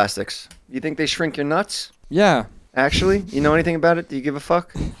microplastics? You think they shrink your nuts? Yeah. Actually, you know anything about it? Do you give a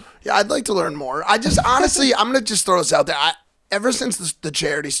fuck? Yeah, I'd like to learn more. I just honestly, I'm gonna just throw this out there. Ever since the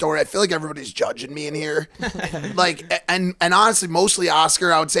charity story, I feel like everybody's judging me in here. and honestly, mostly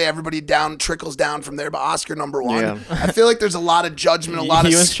Oscar. I would say everybody trickles down from there, but Oscar number one. Yeah. I feel like there's a lot of judgment, a lot of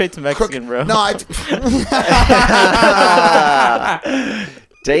You went straight to Mexican, bro. No,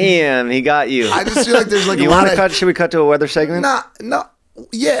 Damn, he got you. I just feel like there's like You a want lot to of cut? Should we cut to a weather segment? no.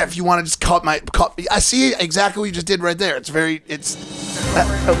 Yeah, if you want to just cut. I see exactly what you just did right there. It's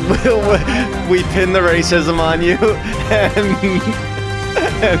We pin the racism on you,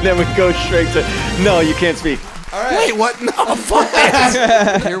 and then we go straight to. No, you can't speak. Wait, what? No, fuck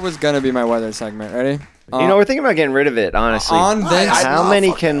it. Here was gonna be my weather segment. Ready? You know, we're thinking about getting rid of it. Honestly, On how no, many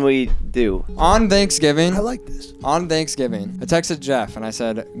fuck can we do? on Thanksgiving. I like this. On Thanksgiving, I texted Jeff and I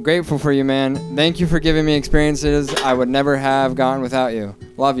said, "Grateful for you, man. Thank you for giving me experiences I would never have gotten without you.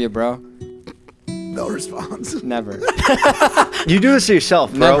 Love you, bro." No response. Never. You do this to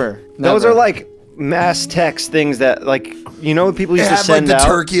yourself, bro. Never. Those Never. are like mass text things that, like, you know, people It used to had like send the out.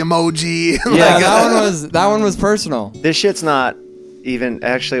 turkey emoji. Yeah, Like, that one was personal. This shit's not even.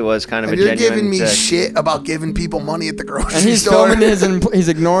 Actually, it was kind of and a you're genuine giving me text. shit about giving people money at the grocery And he's store. filming he's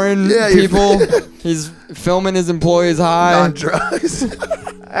ignoring Yeah, you're- people. He's filming his employees high. on drugs.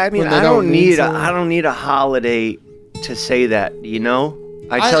 I mean, when they I don't don't need need. to. I don't need a holiday to say that. You know.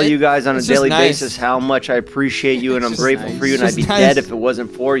 I I- tell it- you guys on a it's just daily nice. basis how much I appreciate you and I'm just grateful nice. for you, and It's I'd be just dead nice. if it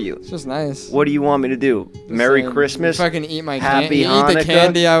wasn't for you. It's just nice. What do you want me to do? Merry Saying, Christmas. If I can eat my Happy eat the Hanukkah.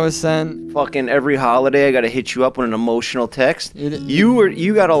 candy I was sent. Fucking every holiday, I gotta hit you up with an emotional text. You di-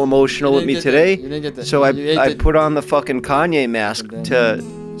 You got all emotional you with didn't me get today. the- you didn't get the- So you ate I the- put on the fucking Kanye mask didn't. to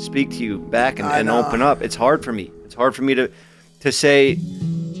speak to you back I and know. open up. It's hard for me. It's hard for me to say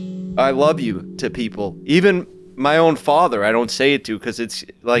I love you to people. Even my own father, I don't say it to because it's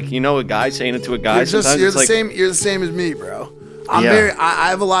like, you know, a guy saying it to a guy. You're Sometimes the it's like, same. You're the same as me, bro. I'm Yeah. I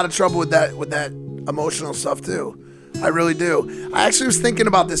have a lot of trouble with that emotional stuff too. I really do. I actually was thinking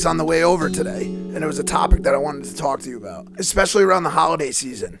about this on the way over today, and it was a topic that I wanted to talk to you about, especially around the holiday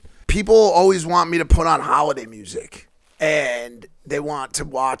season. People always want me to put on holiday music, and they want to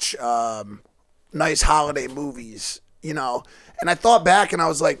watch nice holiday movies, you know. And I thought back, and I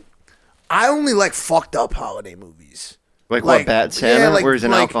was like, I only like fucked up holiday movies. like what, Bad Santa, where he's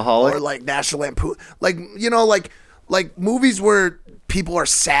an alcoholic? Or like National Lampoon. Like, you know, like movies where people are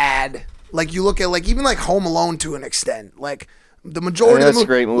sad. Like you look at like even like Home Alone to an extent. Like the majority that's of a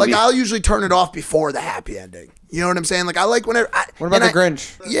great movie. Like I'll usually turn it off before the happy ending. You know what I'm saying? Like I like whenever. What about and the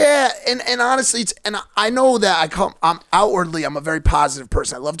Grinch? Yeah, and honestly, I know that I'm outwardly I'm a very positive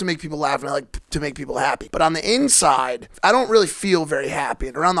person. I love to make people laugh and I like to make people happy. But on the inside, I don't really feel very happy.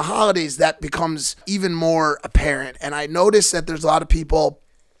 And around the holidays, that becomes even more apparent. And I notice that there's a lot of people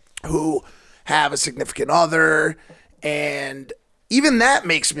who have a significant other, and even that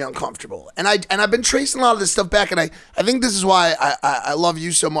makes me uncomfortable. And I've been tracing a lot of this stuff back, and I think this is why I love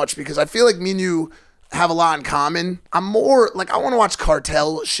you so much, because I feel like me and you have a lot in common. I'm more like I want to watch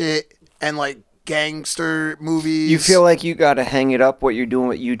cartel shit and like gangster movies. You feel like you got to hang it up what you're doing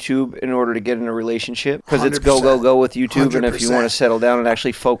with YouTube in order to get in a relationship? Because it's 100%. go with YouTube, and if you want to 100%. settle down and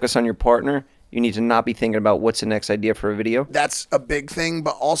actually focus on your partner, you need to not be thinking about what's the next idea for a video. That's a big thing,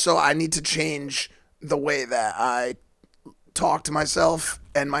 but also I need to change the way that I talk to myself,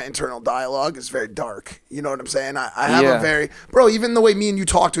 and my internal dialogue is very dark. You know what I'm saying? I have Yeah. a very even the way me and you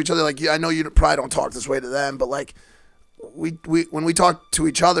talk to each other. Like I know you probably don't talk this way to them, but like we when we talk to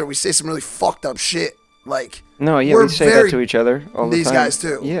each other, we say some really fucked up shit. Like No, yeah, we're we say very- that to each other all the these time. guys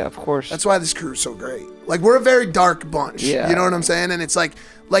too. Yeah, of course. That's why this crew's so great. Like we're a very dark bunch. Yeah. You know what I'm saying? And it's like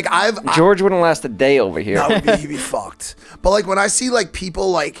George wouldn't last a day over here. he'd be fucked. But like when I see like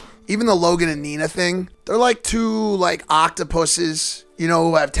people like even the Logan and Nina thing, they're like two like octopuses, you know,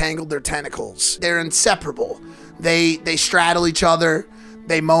 who have tangled their tentacles. They're inseparable. They straddle each other.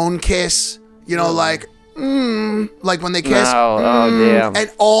 They moan kiss. You know, like when they kiss. Oh, damn.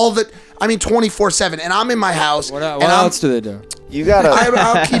 And all that. I mean, 24/7. And I'm in my house. What and else do they do? You gotta.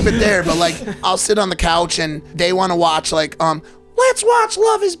 I'll keep it there, but like I'll sit on the couch and they want to watch like let's watch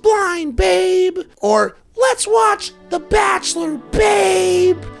Love Is Blind, babe, or let's watch The Bachelor,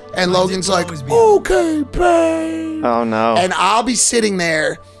 babe. And Logan's like, okay, babe. Oh no. And I'll be sitting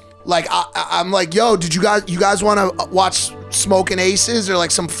there, like I'm like, yo, did you guys want to watch Smoking Aces or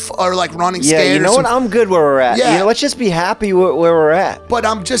like or like Running yeah, Scared? you know what? I'm good where we're at. Yeah. You know, let's just be happy where we're at. But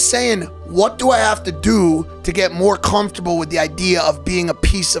I'm just saying, what do I have to do to get more comfortable with the idea of being a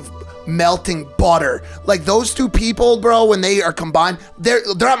piece of melting butter? Like those two people, bro, when they are combined, they're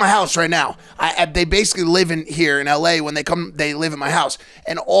at my house right now. They basically live in here in LA. When they come, they live in my house,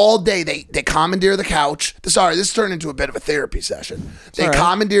 and all day they commandeer the couch. Sorry, this turned into a bit of a therapy session. They all right.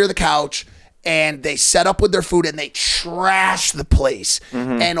 commandeer the couch. And they set up with their food and they trash the place.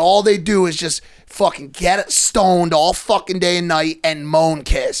 And all they do is just fucking get stoned all fucking day and night and moan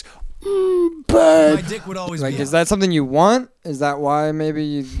kiss But dick would always Like, is that something you want? Is that why maybe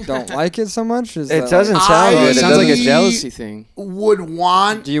you don't like it so much? Is It that, doesn't like, sound good. It sounds like a I- jealousy thing. would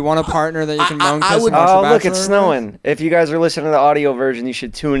want. do you want a partner that you can I bone kiss would- and watch Oh, The look, it's Bachelor with? snowing. If you guys are listening to the audio version, you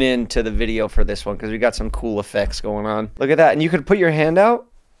should tune in to the video for this one because we got some cool effects going on. Look at that. And you could put your hand out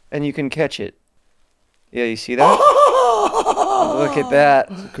and you can catch it. Yeah, you see that? Look at that.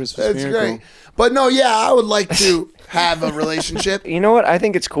 Christmas That's miracle. great. But no, yeah, I would like to have a relationship. You know what? I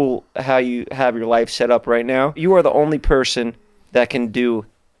think it's cool how you have your life set up right now. You are the only person that can do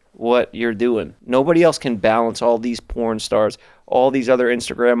what you're doing. Nobody else can balance all these porn stars, all these other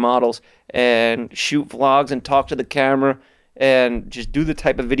Instagram models, and shoot vlogs and talk to the camera and just do the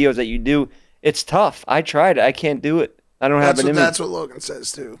type of videos that you do. It's tough. I tried it. I can't do it. I don't have That's it what, in me. that's what Logan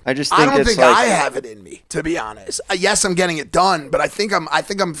says too. I just I think don't it's think like- I have it in me, to be honest. Yes, I'm getting it done, but I think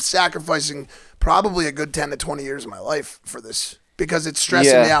I'm sacrificing probably a good 10 to 20 years of my life for this because it's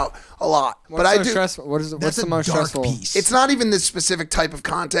stressing Yeah. me out a lot. What's but I so do. stressful? What's That's the a most dark stressful? piece. It's not even this specific type of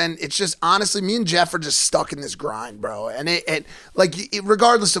content. It's just honestly, me and Jeff are just stuck in this grind, bro. And it like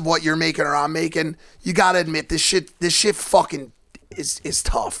regardless of what you're making or I'm making, you gotta admit this shit fucking is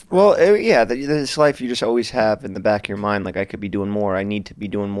tough. Well, yeah, this life you just always have in the back of your mind, like I could be doing more. I need to be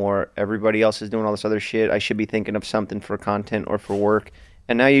doing more. Everybody else is doing all this other shit. I should be thinking of something for content or for work.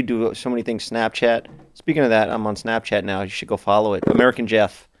 And now you do so many things. Snapchat. Speaking of that, I'm on Snapchat now. You should go follow it. American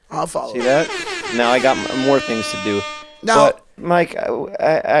Jeff. I'll follow. See it. that? Now I got more things to do. Now- But Mike,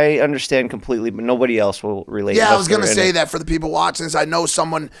 I understand completely, but nobody else will relate. Yeah, I unless was gonna they're in say it. that for the people watching this. I know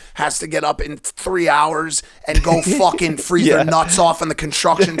someone has to get up in 3 hours and go fucking freeze their nuts off on the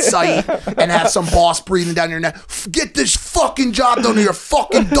construction site and have some boss breathing down your neck. Get this fucking job done or you're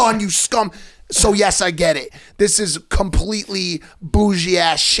fucking done, you scum. So yes, I get it. This is completely bougie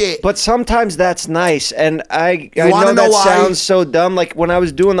ass shit. But sometimes that's nice, and I wanna know know that why? sounds so dumb. Like when I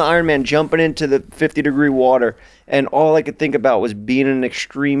was doing the Ironman, jumping into the 50-degree water, and all I could think about was being in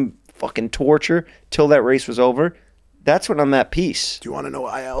extreme fucking torture till that race was over. That's when I'm at peace. Do you want to know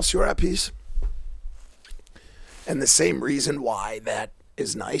why else you're at peace? And the same reason why that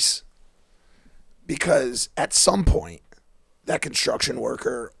is nice. Because at some point, that construction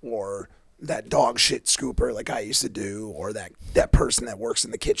worker or that dog shit scooper like I used to do, or that person that works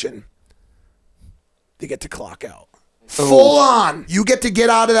in the kitchen, they get to clock out. Full on. You get to get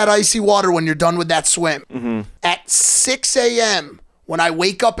out of that icy water when you're done with that swim. At 6 a.m., when I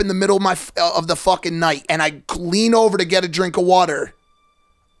wake up in the middle of the fucking night and I lean over to get a drink of water,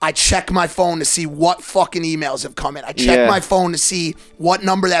 I check my phone to see what fucking emails have come in. I check Yeah. my phone to see what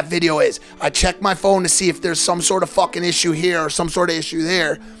number that video is. I check my phone to see if there's some sort of fucking issue here or some sort of issue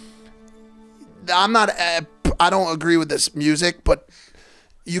there. I don't agree with this music, but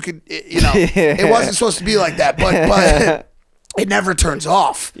you could, it wasn't supposed to be like that, but it never turns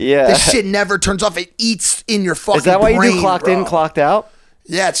off. Yeah. This shit never turns off. It eats in your fucking Is that why you brain, do clocked bro. in, clocked out?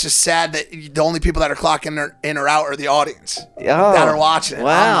 Yeah, it's just sad that the only people that are clocking in or out are the audience Oh, that are watching it.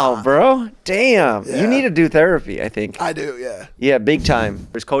 Wow, I'm not. bro. Damn. Yeah. You need to do therapy, I think. I do, yeah. Yeah, big time.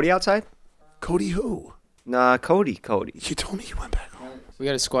 Is Cody outside? Cody who? Nah, Cody. You told me you went back home. We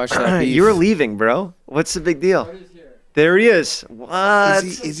gotta squash that beef. You were leaving, bro. What's the big deal? There he is. What?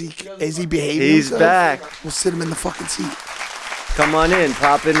 Is he behaving He's himself? back. We'll sit him in the fucking seat. Come on in.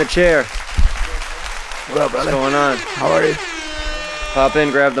 Pop in the chair. What up, brother? What's going on? How are you? Pop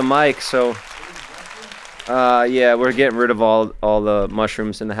in, grab the mic. So, yeah, we're getting rid of all the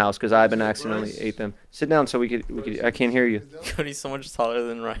mushrooms in the house because I've been accidentally ate them. Sit down so we could. I can't hear you. Cody's so much taller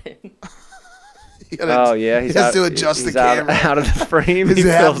than Ryan. You gotta- Oh yeah, he he's has out. to adjust he's the out, camera. out of the frame. His He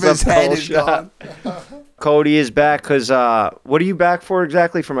half fills of his up the head whole is shot. gone. Cody is back because what are you back for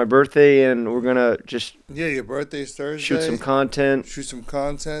exactly? For my birthday, and we're gonna just Yeah, your birthday's Thursday. shoot some content, Shoot some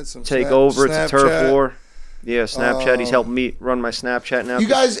content. Some take over. It's a turf Snapchat. war. Yeah, Snapchat. He's helping me run my Snapchat now.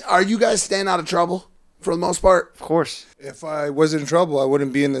 Are you guys staying out of trouble for the most part? Of course. If I was in trouble, I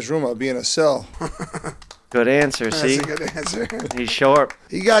wouldn't be in this room. I'd be in a cell. Good answer. See, That's a good answer. he's sharp.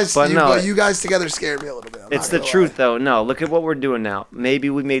 You guys, But no. you guys together scared me a little bit. I'm It's not the gonna truth, lie. though. No, look at what we're doing now. Maybe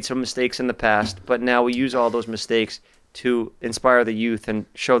we made some mistakes in the past, but now we use all those mistakes to inspire the youth and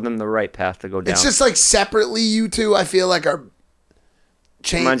show them the right path to go down. It's just like separately, you two, I feel like are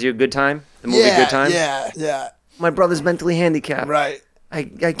changed. Reminds you of Good Time? The movie Yeah, Good Time? yeah, My brother's mentally handicapped. right. I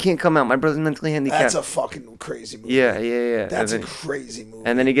can't come out. My brother's mentally handicapped. That's a fucking crazy movie. yeah. That's a and, then, crazy movie.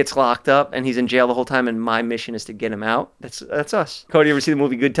 and then he gets locked up and he's in jail the whole time, and my mission is to get him out. That's us. Cody, you ever see the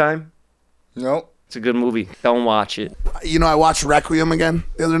movie Good Time? Nope. It's a good movie. Don't watch it. You know, I watched Requiem again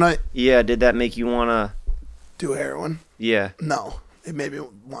the other night. Yeah, did that make you wanna? Do heroin? Yeah. No. it made me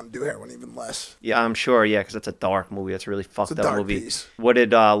want to do heroin even less. Yeah, I'm sure. Yeah, because that's a dark movie. That's a really fucked a up dark movie. piece. What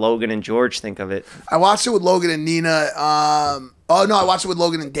did Logan and George think of it? I watched it with Logan and Nina. I watched it with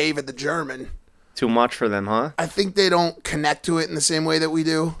Logan and David, the German. Too much for them, huh? I think they don't connect to it in the same way that we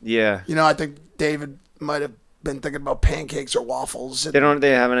do. Yeah. You know, I think David might have been thinking about pancakes or waffles. They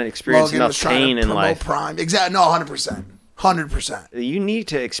haven't experienced enough pain in life. Prime. Exactly. No, 100%. 100%. You need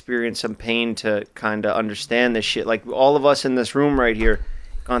to experience some pain to kind of understand this shit. Like all of us in this room right here,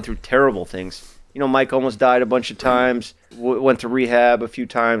 gone through terrible things. You know, Mike almost died a bunch of times. Went to rehab a few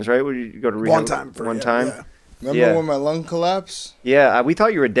times, right? Would you go to rehab? One time. Yeah. Remember when my lung collapsed? Yeah, we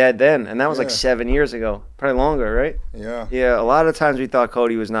thought you were dead then, and that was like Yeah. 7 years ago, probably longer, right? Yeah. Yeah, a lot of times we thought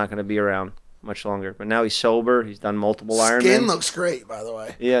Cody was not going to be around much longer, but now he's sober. He's done multiple Ironman. Skin looks great, by the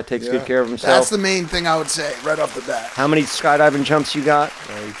way. Yeah, takes good care of himself. That's the main thing I would say right off the bat. How many skydiving jumps you got?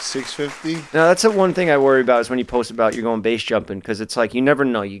 Like 650. No, that's the one thing I worry about is when you post about you're going base jumping, because it's like you never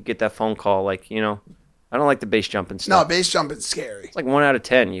know. You get that phone call, like, you know, I don't like the base jumping No, stuff. base jumping's scary. It's like 1 out of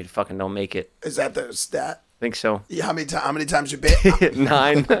 10 you fucking don't make it. Is that the stat? Think so. Yeah, how many times you base?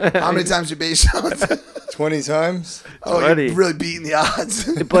 9. How many times you base jumped? 20 times. Oh, 20. you're really beating the odds.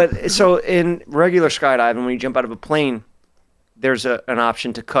 But so in regular skydiving, when you jump out of a plane, there's an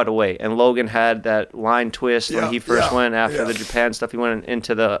option to cut away. And Logan had that line twist when he first went after the Japan stuff. He went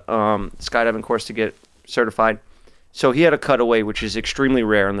into the skydiving course to get certified. So he had a cutaway, which is extremely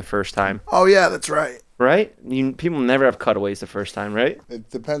rare in the first time. Oh yeah, that's right. Right? People never have cutaways the first time, right?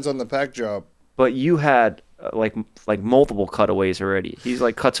 It depends on the pack job. But you had like multiple cutaways already. He's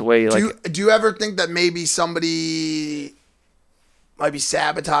like cuts away like. Do you ever think that maybe somebody might be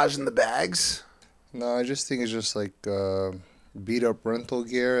sabotaging the bags? No, I just think it's just like beat up rental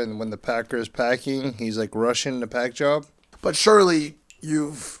gear, and when the packer is packing, he's like rushing the pack job. But surely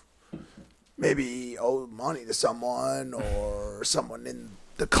you've maybe owed money to someone, or someone in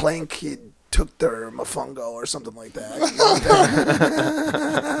the clink he took their mofongo or something like that.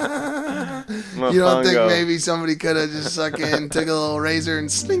 You don't think maybe somebody could have just fucking took a little razor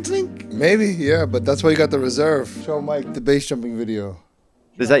and slink slink? Maybe, yeah, but that's why you got the reserve. Show Mike the base jumping video.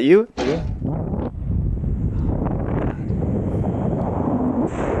 Is that you? Yeah.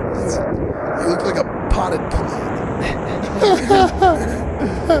 You look like a potted plant.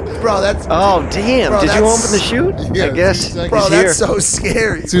 Bro, that's Oh damn! Bro, Did you that's- open the chute? Yeah, I guess. 2 seconds. bro, He's that's here. so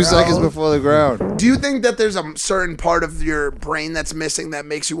scary. 2 bro. seconds before the ground. Do you think that there's a certain part of your brain that's missing that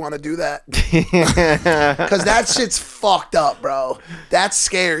makes you want to do that? Because that shit's fucked up, bro. That's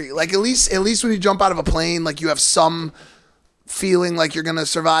scary. Like at least when you jump out of a plane, like you have some feeling like you're gonna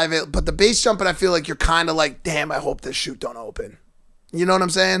survive it. But the base jumping, I feel like you're kind of like, damn, I hope this chute don't open. You know what I'm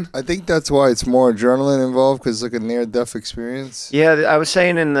saying? I think that's why it's more adrenaline involved, because it's like a near-death experience. Yeah, I was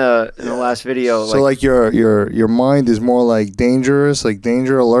saying in the last video. So like your mind is more like dangerous, like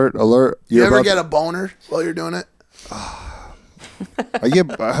danger alert. You You're ever about get a boner while you're doing it? I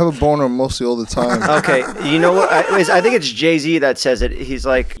have a boner mostly all the time. Okay, you know what? I think it's Jay-Z that says it. He's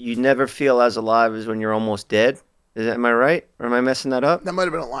like, you never feel as alive as when you're almost dead. Am I right? Or am I messing that up? That might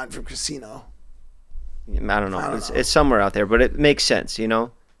have been a line from Casino. I don't know. It's somewhere out there, but it makes sense, you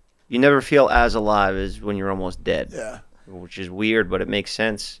know? You never feel as alive as when you're almost dead. Yeah. Which is weird, but it makes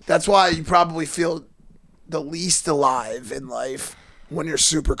sense. That's why you probably feel the least alive in life when you're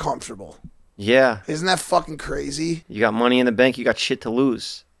super comfortable. Yeah. Isn't that fucking crazy? You got money in the bank, you got shit to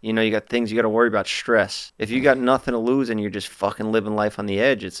lose. You know, you got things you got to worry about, stress. If you got nothing to lose and you're just fucking living life on the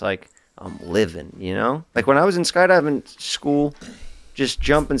edge, it's like, I'm living, you know? Like when I was in skydiving school, just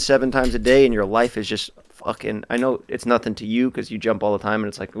jumping 7 times a day and your life is just fucking, I know it's nothing to you because you jump all the time and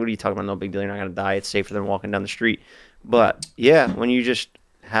it's like, what are you talking about? No big deal. You're not going to die. It's safer than walking down the street. But yeah, when you just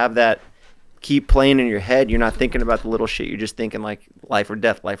have that keep playing in your head, you're not thinking about the little shit. You're just thinking like life or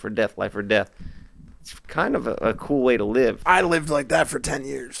death, life or death, life or death. It's kind of a cool way to live. I lived like that for 10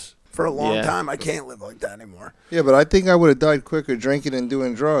 years. For a long Yeah. time, I can't live like that anymore. Yeah, but I think I would have died quicker drinking and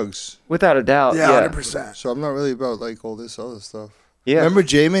doing drugs. Without a doubt. Yeah, Yeah. 100%. So I'm not really about like all this other stuff. Yeah. Remember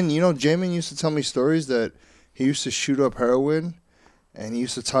Jamin? You know, Jamin used to tell me stories that he used to shoot up heroin, and he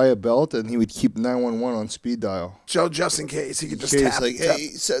used to tie a belt, and he would keep 911 on speed dial. Joe, just in case, he could just He's tap. like, tap- hey,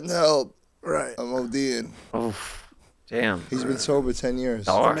 send help. Right. I'm ODing. Oh, damn. He's been sober 10 years.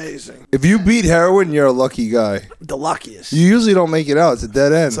 Dark. Amazing. If you beat heroin, you're a lucky guy. The luckiest. You usually don't make it out. It's a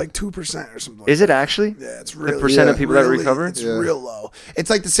dead end. It's like 2% or something like Is it actually? that. Yeah, it's really The percent of yeah, people that really- recover? It's Yeah. real low.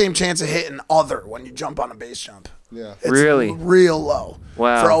 It's like the same chance of hitting other when you jump on a base jump. yeah. It's Really? real low.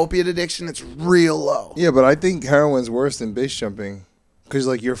 Wow. For opiate addiction, it's real low. Yeah, but I think heroin's worse than base jumping. because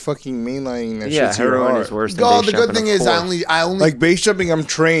like you're fucking mainlining that Yeah, shit to your heroin heart. is worse than God, base the good jumping, thing of is course. I only Like base jumping, I'm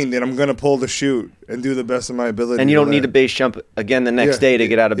trained and I'm gonna pull the chute and do the best of my ability. And you to don't need land. to base jump again the next Yeah, day to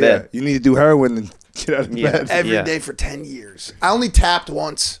get out of bed. Yeah, you need to do heroin and get out of Yeah. bed. every day for 10 years. I only tapped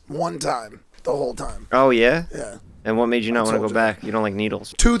one time, the whole time. Oh yeah. Yeah. And what made you not want to told go you. back? You don't like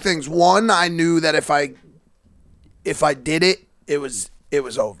needles. Two things. One, I knew that if I did it, it was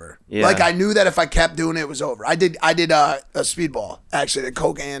over. Yeah. Like I knew that if I kept doing it, it was over. I did a speedball actually, the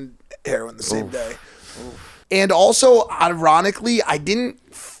coke and heroin the same day. And also, ironically, I didn't.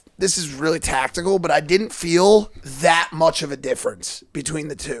 This is really tactical, but I didn't feel that much of a difference between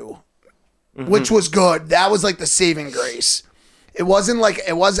the two, which was good. That was like the saving grace. It wasn't like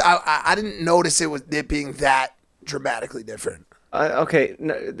it was. I didn't notice it being that dramatically different. Okay,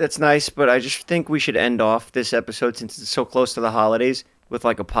 that's nice, but I just think we should end off this episode since it's so close to the holidays with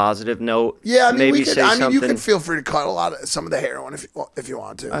like a positive note. Yeah, I mean, maybe we could. say I mean, you something. can feel free to cut some of the heroin if you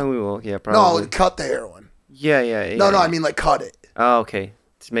want to. We will. Yeah, probably. No, cut the heroin. Yeah. No, I mean like cut it. Oh, okay.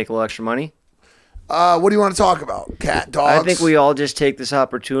 To make a little extra money. What do you want to talk about? Cat, dogs? I think we all just take this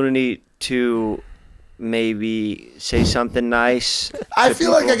opportunity to maybe say something nice. I to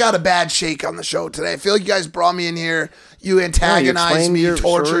feel like people. I got a bad shake on the show today. I feel like you guys brought me in here. You No, you antagonized explained me. You your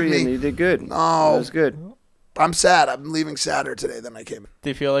tortured story and me. you did good. No. It was good. I'm sad. I'm leaving sadder today than I came. Do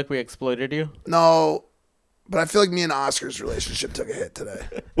you feel like we exploited you? No, but I feel like me and Oscar's relationship took a hit today.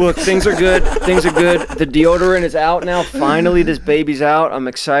 Look, things are good. Things are good. The deodorant is out now. Finally, this baby's out. I'm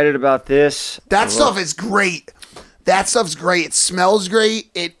excited about this. That stuff is great. That stuff's great. It smells great.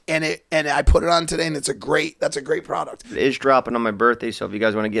 And I put it on today, and that's a great product. It is dropping on my birthday, so if you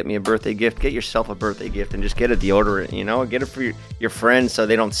guys want to get me a birthday gift, get yourself a birthday gift and just get a deodorant, Get it for your friends so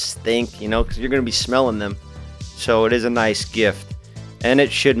they don't stink, because you're going to be smelling them. So it is a nice gift. And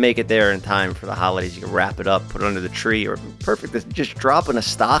it should make it there in time for the holidays. You can wrap it up, put it under the tree, or perfect. Just drop in a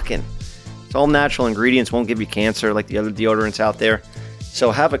stocking. It's all natural ingredients, won't give you cancer like the other deodorants out there. So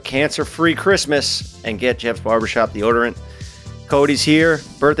have a cancer-free Christmas and get Jeff's Barbershop deodorant. Cody's here,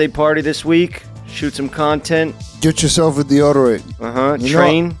 birthday party this week. Shoot some content. Get yourself a deodorant.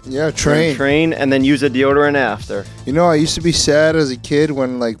 Train. Train. And then use a deodorant after. I used to be sad as a kid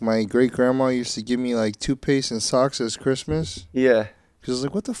when like my great grandma used to give me like toothpaste and socks as Christmas. Yeah. Because I was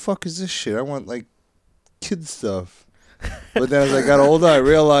like, what the fuck is this shit? I want like kid stuff. But then as I got older, I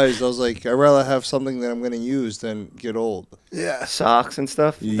realized I was like, I'd rather have something that I'm going to use than get old. Yeah. Socks and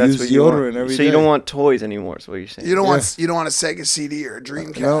stuff. You That's use what you deodorant want. every So you day. don't want toys anymore, is what you're saying. You don't want a Sega CD or a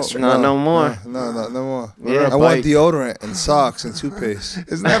Dreamcast. No more. No more. Yeah, I want bike. deodorant and socks and toothpaste.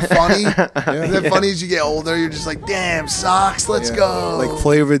 Isn't that funny? Isn't that funny as you get older? You're just like, damn, socks, let's go. Like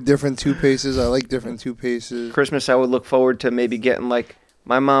flavored different toothpastes. I like different toothpastes. Christmas, I would look forward to maybe getting like,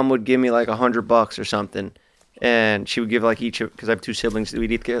 my mom would give me like $100 or something. And she would give like because I have two siblings,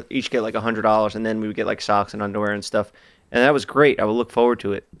 we'd each get like $100, and then we would get like socks and underwear and stuff. And that was great. I would look forward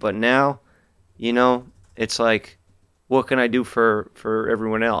to it. But now, it's like, what can I do for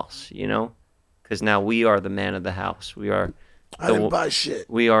everyone else, Because now we are the man of the house. We are. I didn't buy shit.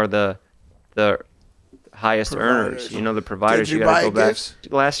 We are the highest earners, the providers. Did you gotta buy go back. gifts?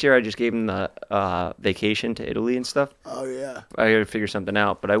 Last year, I just gave them the vacation to Italy and stuff. Oh, yeah. I gotta figure something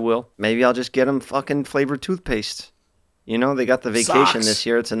out, but I will. Maybe I'll just get them fucking flavored toothpaste. They got the vacation Socks. this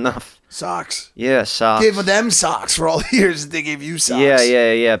year. It's enough. Socks. Yeah, socks. Gave them socks for all the years that they gave you socks.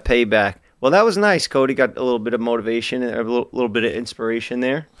 Yeah. Payback. Well, that was nice. Cody got a little bit of motivation, a little bit of inspiration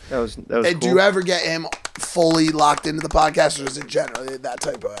there. That was And cool. do you ever get him fully locked into the podcast, or is it generally that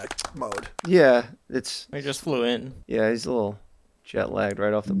type of mode? Yeah, it's. We just flew in. Yeah, he's a little jet lagged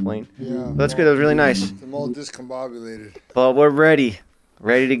right off the plane. Yeah. But that's good. That was really nice. I'm all discombobulated. But we're ready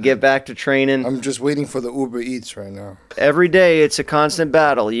to get back to training. I'm just waiting for the Uber Eats right now. Every day, it's a constant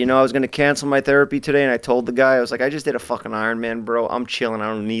battle. I was going to cancel my therapy today, and I told the guy, I was like, I just did a fucking Ironman, bro. I'm chilling. I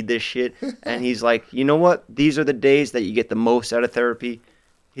don't need this shit. And he's like, you know what? These are the days that you get the most out of therapy.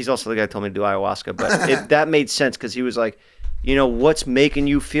 He's also the guy who told me to do ayahuasca. But that made sense because he was like, what's making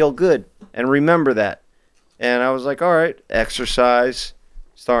you feel good? And remember that. And I was like, all right, exercise,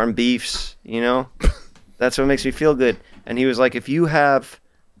 starting beefs, That's what makes me feel good. And he was like, if you have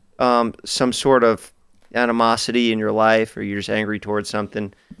some sort of animosity in your life or you're just angry towards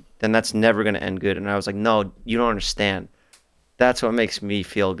something, then that's never going to end good. And I was like, no, you don't understand. That's what makes me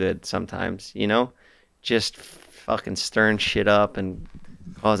feel good sometimes, Just fucking stirring shit up and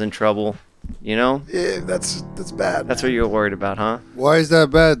causing trouble, Yeah, that's bad. That's what you're worried about, huh? Why is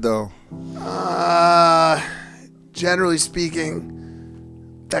that bad though? Generally speaking,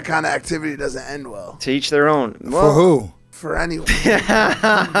 that kind of activity doesn't end well To each their own. For who? for anyone.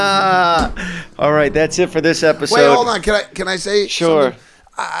 All right, that's it for this episode. Wait, hold on. Can I say Sure. something?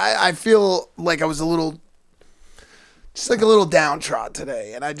 I feel like I was a little downtrodden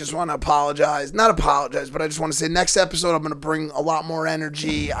today, and I just want to apologize. Not apologize, but I just want to say next episode I'm going to bring a lot more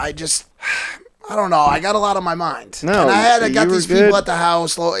energy. I don't know. I got a lot on my mind. No, and I got you these were people good. at the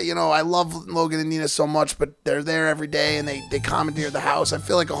house. I love Logan and Nina so much, but they're there every day, and they commandeer the house. I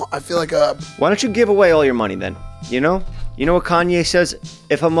feel like a Why don't you give away all your money then? You know what Kanye says?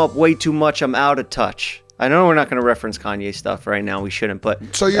 If I'm up way too much, I'm out of touch. I know we're not going to reference Kanye stuff right now. We shouldn't, but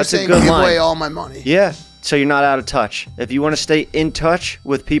So you're that's saying a good give line. away all my money? Yeah, so you're not out of touch. If you want to stay in touch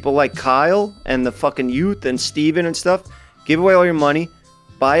with people like Kyle and the fucking youth and Steven and stuff, give away all your money,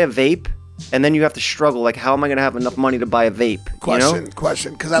 buy a vape, and then you have to struggle. Like, how am I going to have enough money to buy a vape?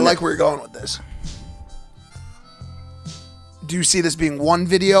 Question, because I like where you're going with this. Do you see this being one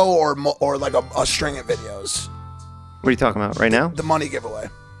video or like a string of videos? What are you talking about right now? The money giveaway.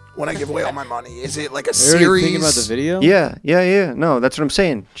 When I give away all my money, is it like a Are you already thinking about the series? video? Yeah. No, that's what I'm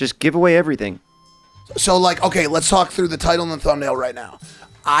saying. Just give away everything. So like, okay, let's talk through the title and the thumbnail right now.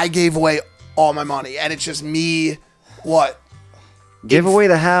 I gave away all my money, and it's just me. What? Give away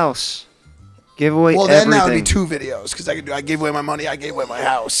the house. Give away Well, then everything. that would be two videos because I gave away my money. I gave away my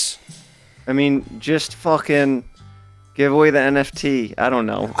house. I mean, just fucking give away the NFT. I don't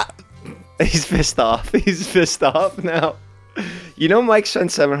know. He's pissed off. He's pissed off now. You know, Mike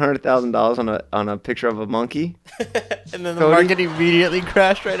spent $700,000 on a picture of a monkey. And then the Cody? market immediately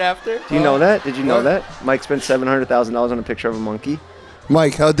crashed right after. Do you know that? Did you know that? Mike spent $700,000 on a picture of a monkey.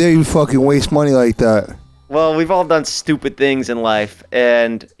 Mike, how dare you fucking waste money like that? Well, we've all done stupid things in life,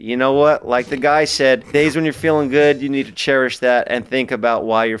 and you know what? Like the guy said, days when you're feeling good, you need to cherish that and think about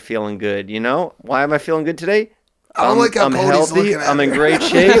why you're feeling good. You know, why am I feeling good today? I don't like how I'm Cody's healthy. looking at I'm in me. great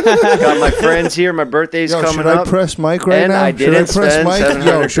shape. Got my friends here. My birthday's Yo, coming should I up. press Mike right And now? I didn't should I press spend Mike? 700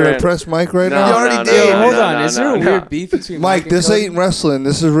 Yo, should I grand. press Mike right No, now? You already no, did. no, Hold no, on, no, is there no, a no. weird beef between Mike, and this Cody? ain't wrestling.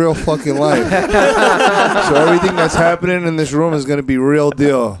 This is real fucking life. So everything that's happening in this room is gonna be real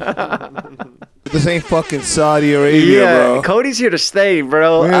deal. This ain't fucking Saudi Arabia, Yeah, bro. Cody's here to stay,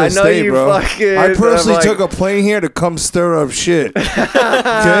 bro. We're here I to know stay, you bro. fucking. I personally I'm like, took a plane here to come stir up shit. Okay?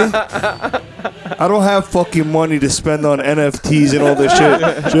 I don't have fucking money to spend on NFTs and all this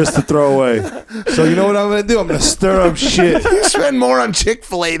shit just to throw away. So you know what I'm gonna do? I'm gonna stir up shit. You spend more on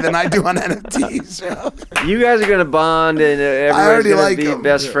Chick-fil-A than I do on NFTs. Yo. You guys are gonna bond and I everyone's already gonna like be him.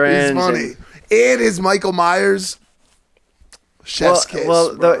 best friends. He's funny. And his Michael Myers chef's kiss.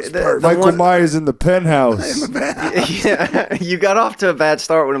 well, bro, the- it's the- perfect. Michael one- Myers in the penthouse. Yeah, you got off to a bad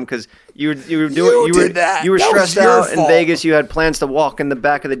start with him because you were doing You you were did that. you were That was stressed your out in fault. Vegas. You had plans to walk in the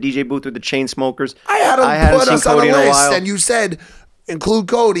back of the DJ booth with the chain smokers. I had him hadn't put seen us on a Cody in a list, while. and you said include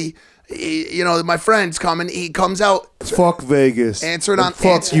Cody. You know, my friend's coming. He comes out. Fuck Vegas. Answer it And on- Fuck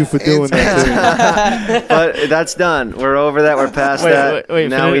answer- you for doing that. Thing. But that's done. We're over that. We're past Wait, that. wait,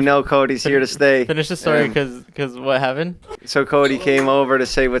 now we finish- know Cody's here to stay. Finish the story Um, because what happened? So Cody came over to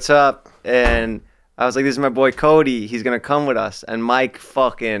say what's up, and I was like, "This is my boy Cody. He's gonna come with us." And Mike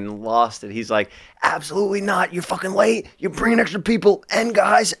fucking lost it. He's like, "Absolutely not. You're fucking late. You're bringing extra people and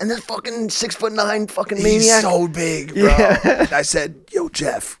guys, and this fucking 6'9" fucking He's maniac." so big, bro. Yeah. I said, "Yo,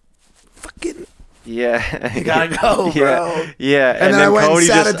 Jeff, fucking." Yeah, You gotta go, bro. Yeah, And then I went and Cody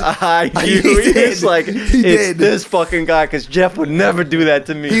sat just at eyed He you. did. He's like, He "It's did. this fucking guy," because Jeff would never do that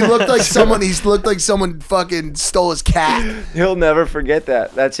to me. He looked like someone. He looked like someone fucking stole his cat. He'll never forget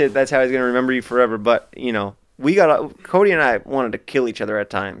that. That's it. That's how he's gonna remember you forever. But you know, Cody and I wanted to kill each other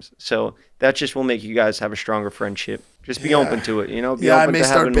at times, so that just will make you guys have a stronger friendship. Just be open to it, you know. Be Yeah, I open may to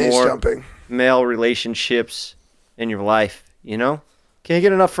start having base more jumping. male relationships in your life. You know, can't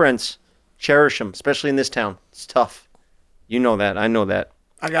get enough friends. Cherish them, especially in this town. It's tough. You know that. I know that.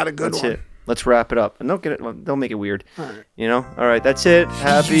 I got a good That's one. it. Let's wrap it up. And don't get it. Don't make it weird. You know. All right. That's it.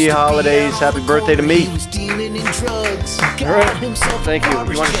 Happy holidays. Happy birthday to me. He was dealing in drugs. All right. Thank you. You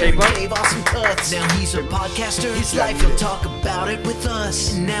want to shake up? Gave awesome cuts. Now he's a podcaster. His life, he'll talk about it with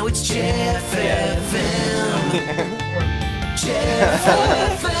us. And now it's Jeff F.